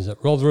of seasons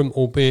at Rotherham,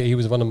 albeit he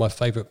was one of my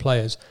favourite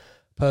players.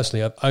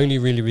 Personally, I've only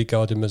really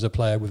regarded him as a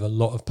player with a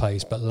lot of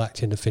pace but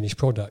lacked in the finished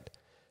product.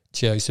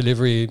 Gio's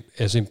delivery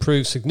has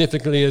improved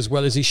significantly as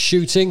well as his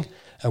shooting.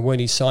 And when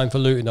he signed for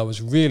Luton, I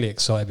was really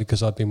excited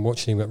because I'd been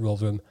watching him at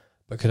Rotherham,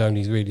 but could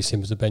only really see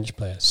him as a bench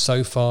player.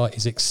 So far,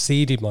 he's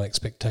exceeded my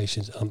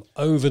expectations. I'm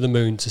over the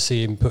moon to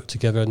see him put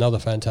together another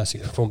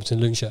fantastic performance in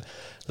Luton shirt.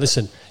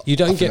 Listen, you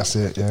don't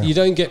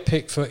get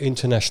picked for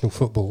international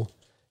football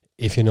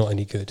if you're not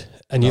any good.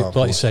 And you,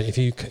 like you said, if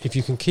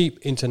you can keep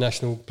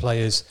international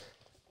players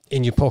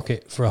in your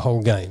pocket for a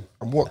whole game.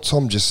 And what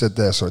Tom just said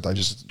there, sorry Dave,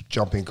 just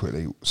jump in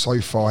quickly. So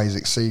far, he's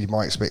exceeded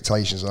my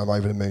expectations, and I'm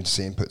over the moon to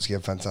see him put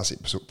together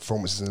fantastic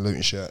performances in the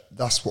Luton shirt.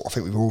 That's what I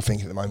think we're all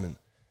thinking at the moment.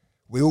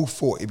 We all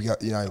thought he'd be,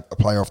 a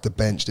player off the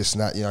bench, this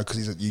and that, because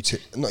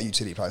he's not a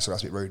utility player, so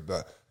that's a bit rude,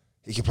 but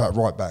he can play at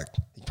right back,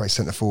 he can play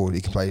centre forward,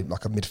 he can play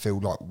like a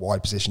midfield, like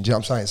wide position. Do you know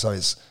what I'm saying? So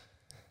it's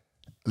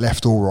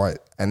left or right,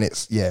 and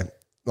it's,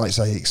 like you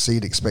say,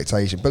 exceed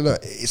expectation. But look,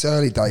 it's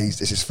early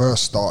days, it's his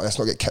first start, let's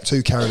not get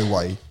too carried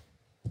away,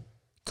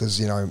 because,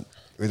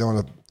 we don't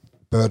want to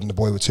burden the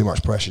boy with too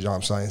much pressure, you know what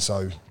I'm saying?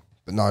 So,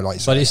 but no, like you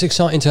say. But it's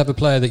exciting to have a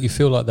player that you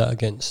feel like that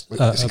against.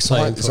 It's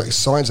exciting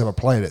to have a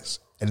player that's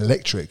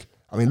electric.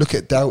 I mean, look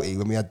at Doughty,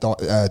 when we had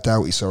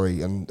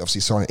Doughty, and obviously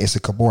signing Issa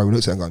Kabore, we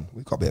looked at him going,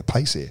 we've got a bit of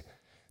pace here.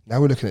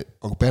 Now we're looking at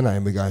Ogbene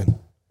and we're going,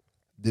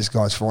 this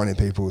guy's frightening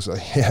people, so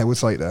yeah, we'll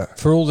take that.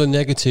 For all the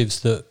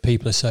negatives that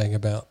people are saying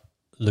about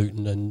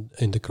Luton and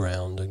in the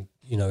ground and,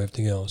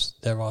 everything else,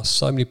 there are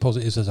so many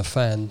positives as a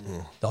fan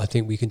that I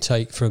think we can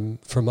take from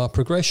our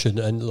progression.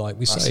 And like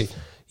we say,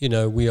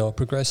 we are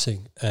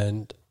progressing,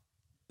 and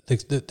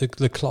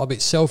the club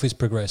itself is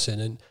progressing,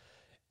 and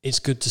it's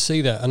good to see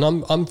that. And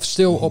I'm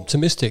still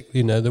optimistic,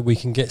 that we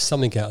can get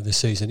something out of this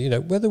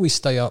season. Whether we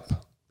stay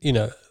up,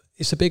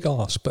 it's a big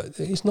ask, but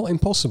it's not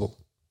impossible.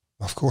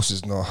 Of course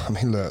it's not. I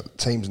mean, look,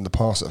 teams in the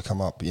past that have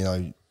come up,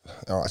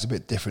 it's a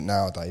bit different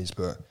nowadays,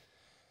 but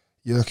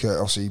you look at,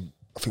 obviously,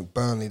 I think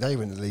Burnley, they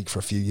were in the league for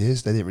a few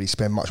years. They didn't really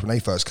spend much when they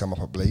first come up,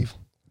 I believe.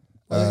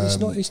 Well, it's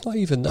not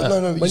even that.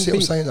 No, you see what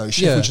I'm saying, though?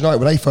 Sheffield United,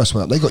 when they first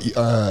went up,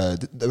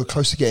 they were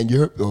close to getting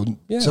Europe or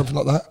something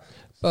like that.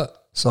 But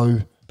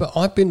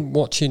I've been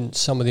watching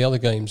some of the other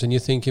games, and you're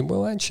thinking,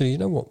 well, actually, you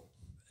know what?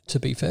 To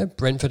be fair,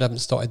 Brentford haven't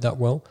started that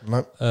well.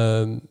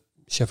 No.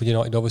 Sheffield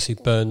United, obviously,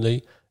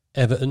 Burnley,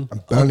 Everton.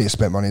 And Burnley has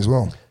spent money as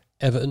well.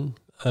 Everton,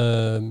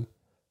 Fulham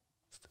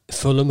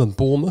and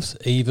Bournemouth,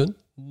 even.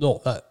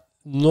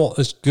 Not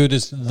as good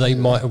as they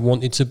might have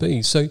wanted to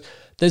be. So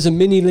there's a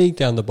mini league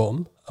down the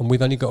bottom, and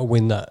we've only got to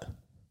win that.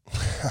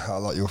 I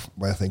like your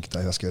way of thinking,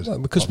 Dave. That's good. No,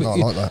 because I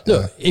like that.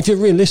 Look, if you're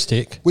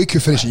realistic, we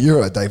could finish a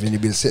Euro, Dave, and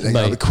you'd be sitting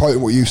there quoting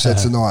what you said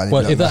tonight.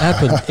 Well, if that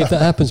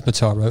happens,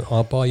 Bataro,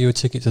 I'll buy you a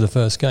ticket to the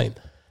first game.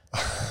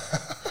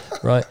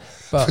 Right?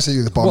 But you're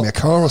going to buy me a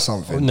car or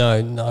something. No,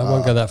 I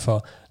won't go that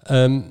far.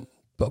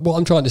 But what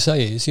I'm trying to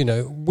say is,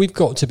 we've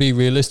got to be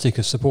realistic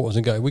as supporters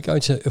and go.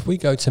 If we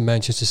go to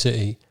Manchester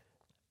City,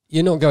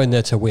 you're not going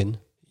there to win.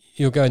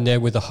 You're going there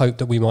with the hope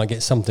that we might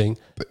get something.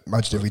 But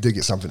imagine if we did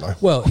get something, though.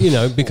 Well,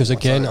 because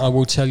again, I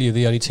will tell you,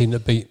 the only team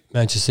that beat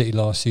Manchester City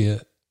last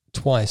year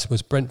twice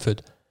was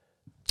Brentford.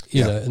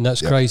 And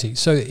that's crazy.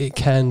 So it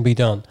can be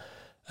done.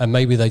 And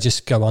maybe they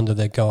just go under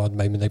their guard.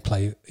 Maybe they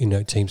play,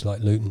 teams like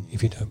Luton,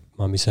 if you don't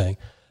mind me saying.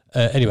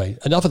 Anyway,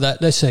 enough of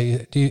that. Let's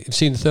say, you've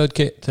seen the third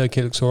kit? Third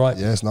kit looks all right.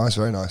 Yeah, it's nice,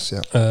 very nice,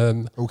 yeah.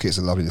 All kits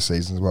are lovely this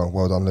season as well.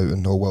 Well done,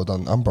 Luton, or well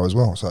done, Umbro as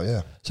well, so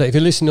yeah. So if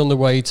you're listening on the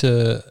way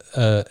to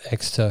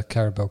Exeter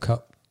Carabao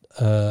Cup,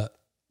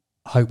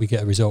 hope we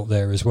get a result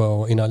there as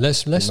well.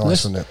 Let's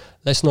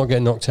not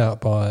get knocked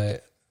out by...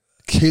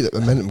 Keep that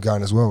momentum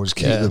going as well. Just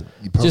keep the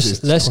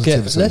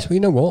positivity. You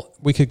know what?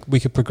 We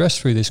could progress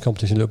through this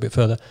competition a little bit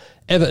further.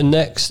 Everton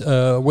next.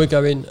 We're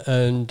going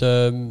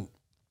and...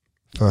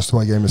 First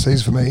away game of the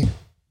season for me.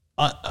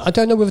 I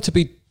don't know whether to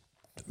be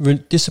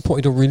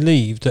disappointed or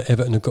relieved that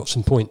Everton have got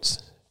some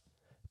points.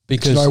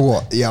 Because you know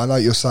what? Yeah, I know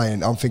what you're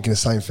saying. I'm thinking the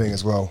same thing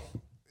as well.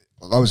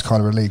 I was kind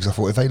of relieved. I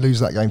thought if they lose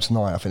that game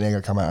tonight, I think they're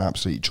going to come out and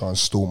absolutely try and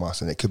storm us,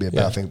 and it could be a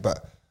bad thing.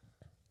 But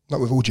not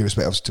with all due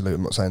respect, obviously, to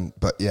Luton, I'm not saying.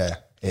 But yeah,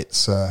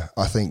 it's.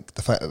 I think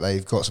the fact that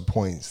they've got some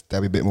points,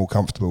 they'll be a bit more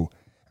comfortable,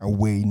 and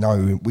we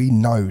know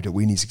that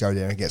we need to go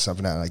there and get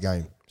something out of that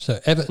game. So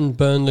Everton,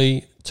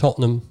 Burnley,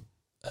 Tottenham.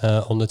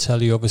 On the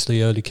telly,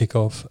 obviously, early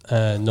kickoff,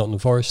 and Nottingham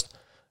Forest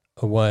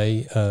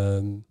away,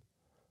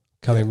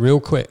 coming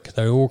real quick.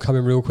 They're all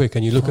coming real quick,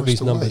 and you look at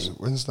these numbers.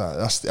 When's that?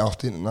 That's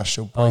after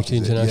international break. After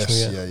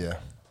international, yes,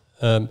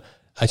 yeah.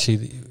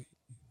 Actually,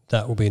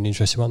 that will be an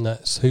interesting one.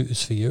 That's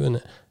Hooters for you, isn't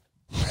it?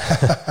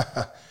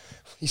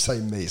 You say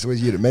me. It's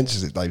always you that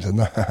mentions it, Dave.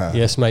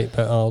 Yes, mate.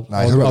 But I'll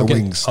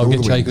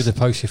get Jacob to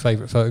post your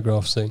favourite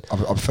photograph soon. I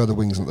prefer the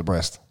wings, not the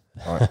breast.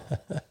 All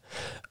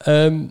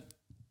right.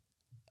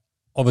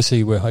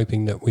 Obviously, we're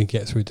hoping that we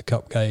get through the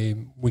cup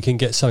game. We can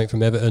get something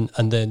from Everton,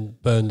 and then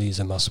Burnley is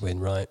a must-win,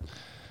 right?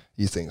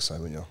 You think so,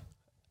 wouldn't you?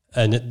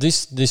 And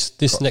this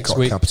next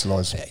week,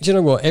 capitalise. Do you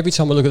know what? Every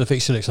time I look at the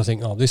fixture list, I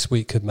think, this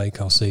week could make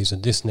our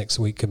season. This next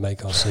week could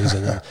make our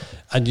season,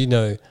 and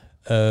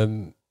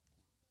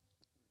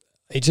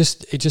it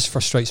just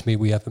frustrates me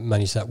we haven't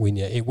managed that win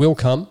yet. It will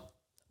come,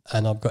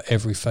 And I've got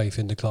every faith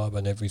in the club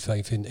and every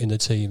faith in the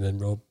team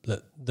and Rob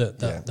that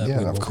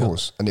win of will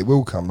course, come. and it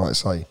will come, like I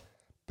say.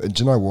 But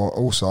do you know what?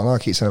 Also, I know I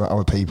keep saying about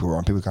other people,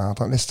 right? People go, I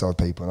don't listen to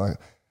other people, right?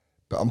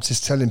 But I'm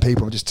just telling you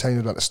about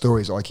the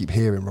stories that I keep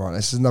hearing, right?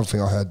 This is another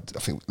thing I heard, I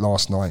think,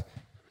 last night.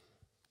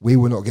 We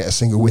will not get a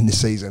single win this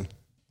season.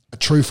 A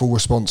truthful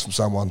response from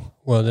someone.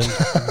 Well, then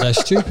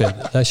that's stupid.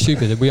 That's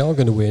stupid. We are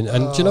going to win.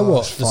 And do you know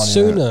what? The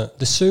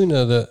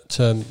sooner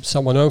that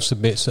someone else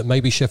admits that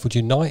maybe Sheffield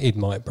United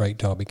might break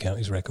Derby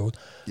County's record.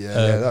 Yeah,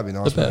 that'd be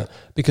nice. The better.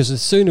 Because the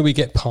sooner we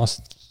get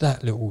past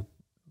that little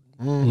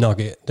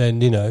nugget, then,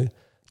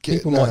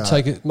 people might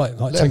take it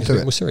a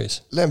bit more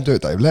serious. Let them do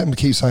it, Dave. Let them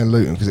keep saying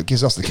Luton, because it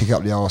gives us the kick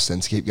up the arse then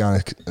to keep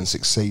going and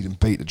succeed and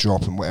beat the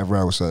drop and whatever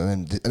else,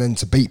 and then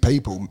to beat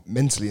people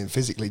mentally and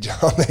physically. Do you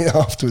know what I mean?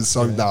 Afterwards,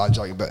 so I'm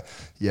joking, but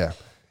yeah,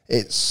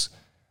 it's.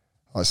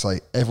 I say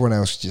everyone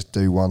else just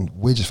do one.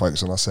 We just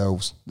focus on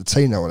ourselves. The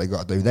team know what they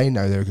got to do. They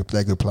know they're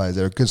good players.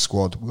 They're a good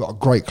squad. We've got a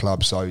great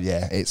club. So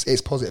yeah,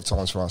 it's positive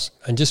times for us.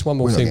 And just one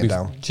more thing.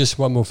 Just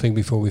one more thing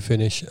before we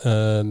finish.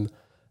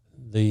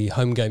 The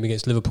home game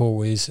against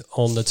Liverpool is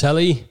on the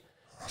telly.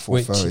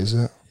 4:30, is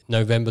it?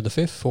 November the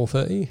 5th,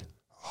 4:30.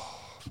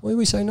 What do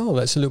we say now?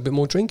 That's a little bit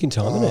more drinking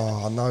time, isn't it?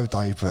 Oh, I know,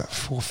 Dave, but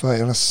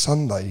 4:30 on a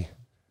Sunday.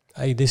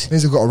 Hey, this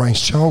means I've got to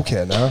arrange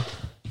childcare now.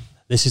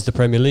 This is the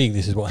Premier League.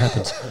 This is what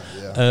happens.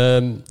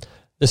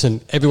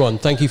 Listen, everyone,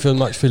 thank you very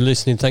much for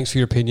listening. Thanks for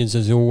your opinions,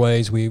 as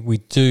always. We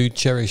do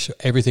cherish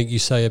everything you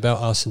say about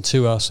us and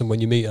to us, and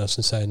when you meet us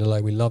and saying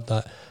hello, we love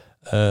that.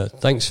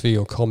 Thanks for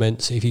your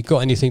comments. If you've got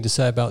anything to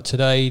say about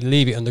today,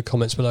 leave it in the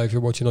comments below. If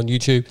you're watching on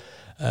YouTube,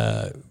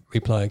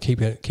 reply and keep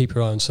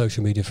your eye on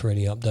social media for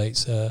any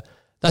updates.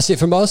 That's it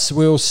from us.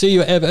 We'll see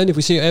you at Everton. If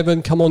we see you at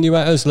Everton, come on, you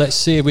at us. Let's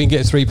see if we can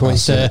get 3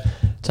 points there.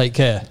 Take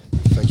care.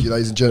 Thank you,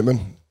 ladies and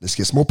gentlemen. Let's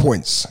get some more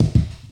points.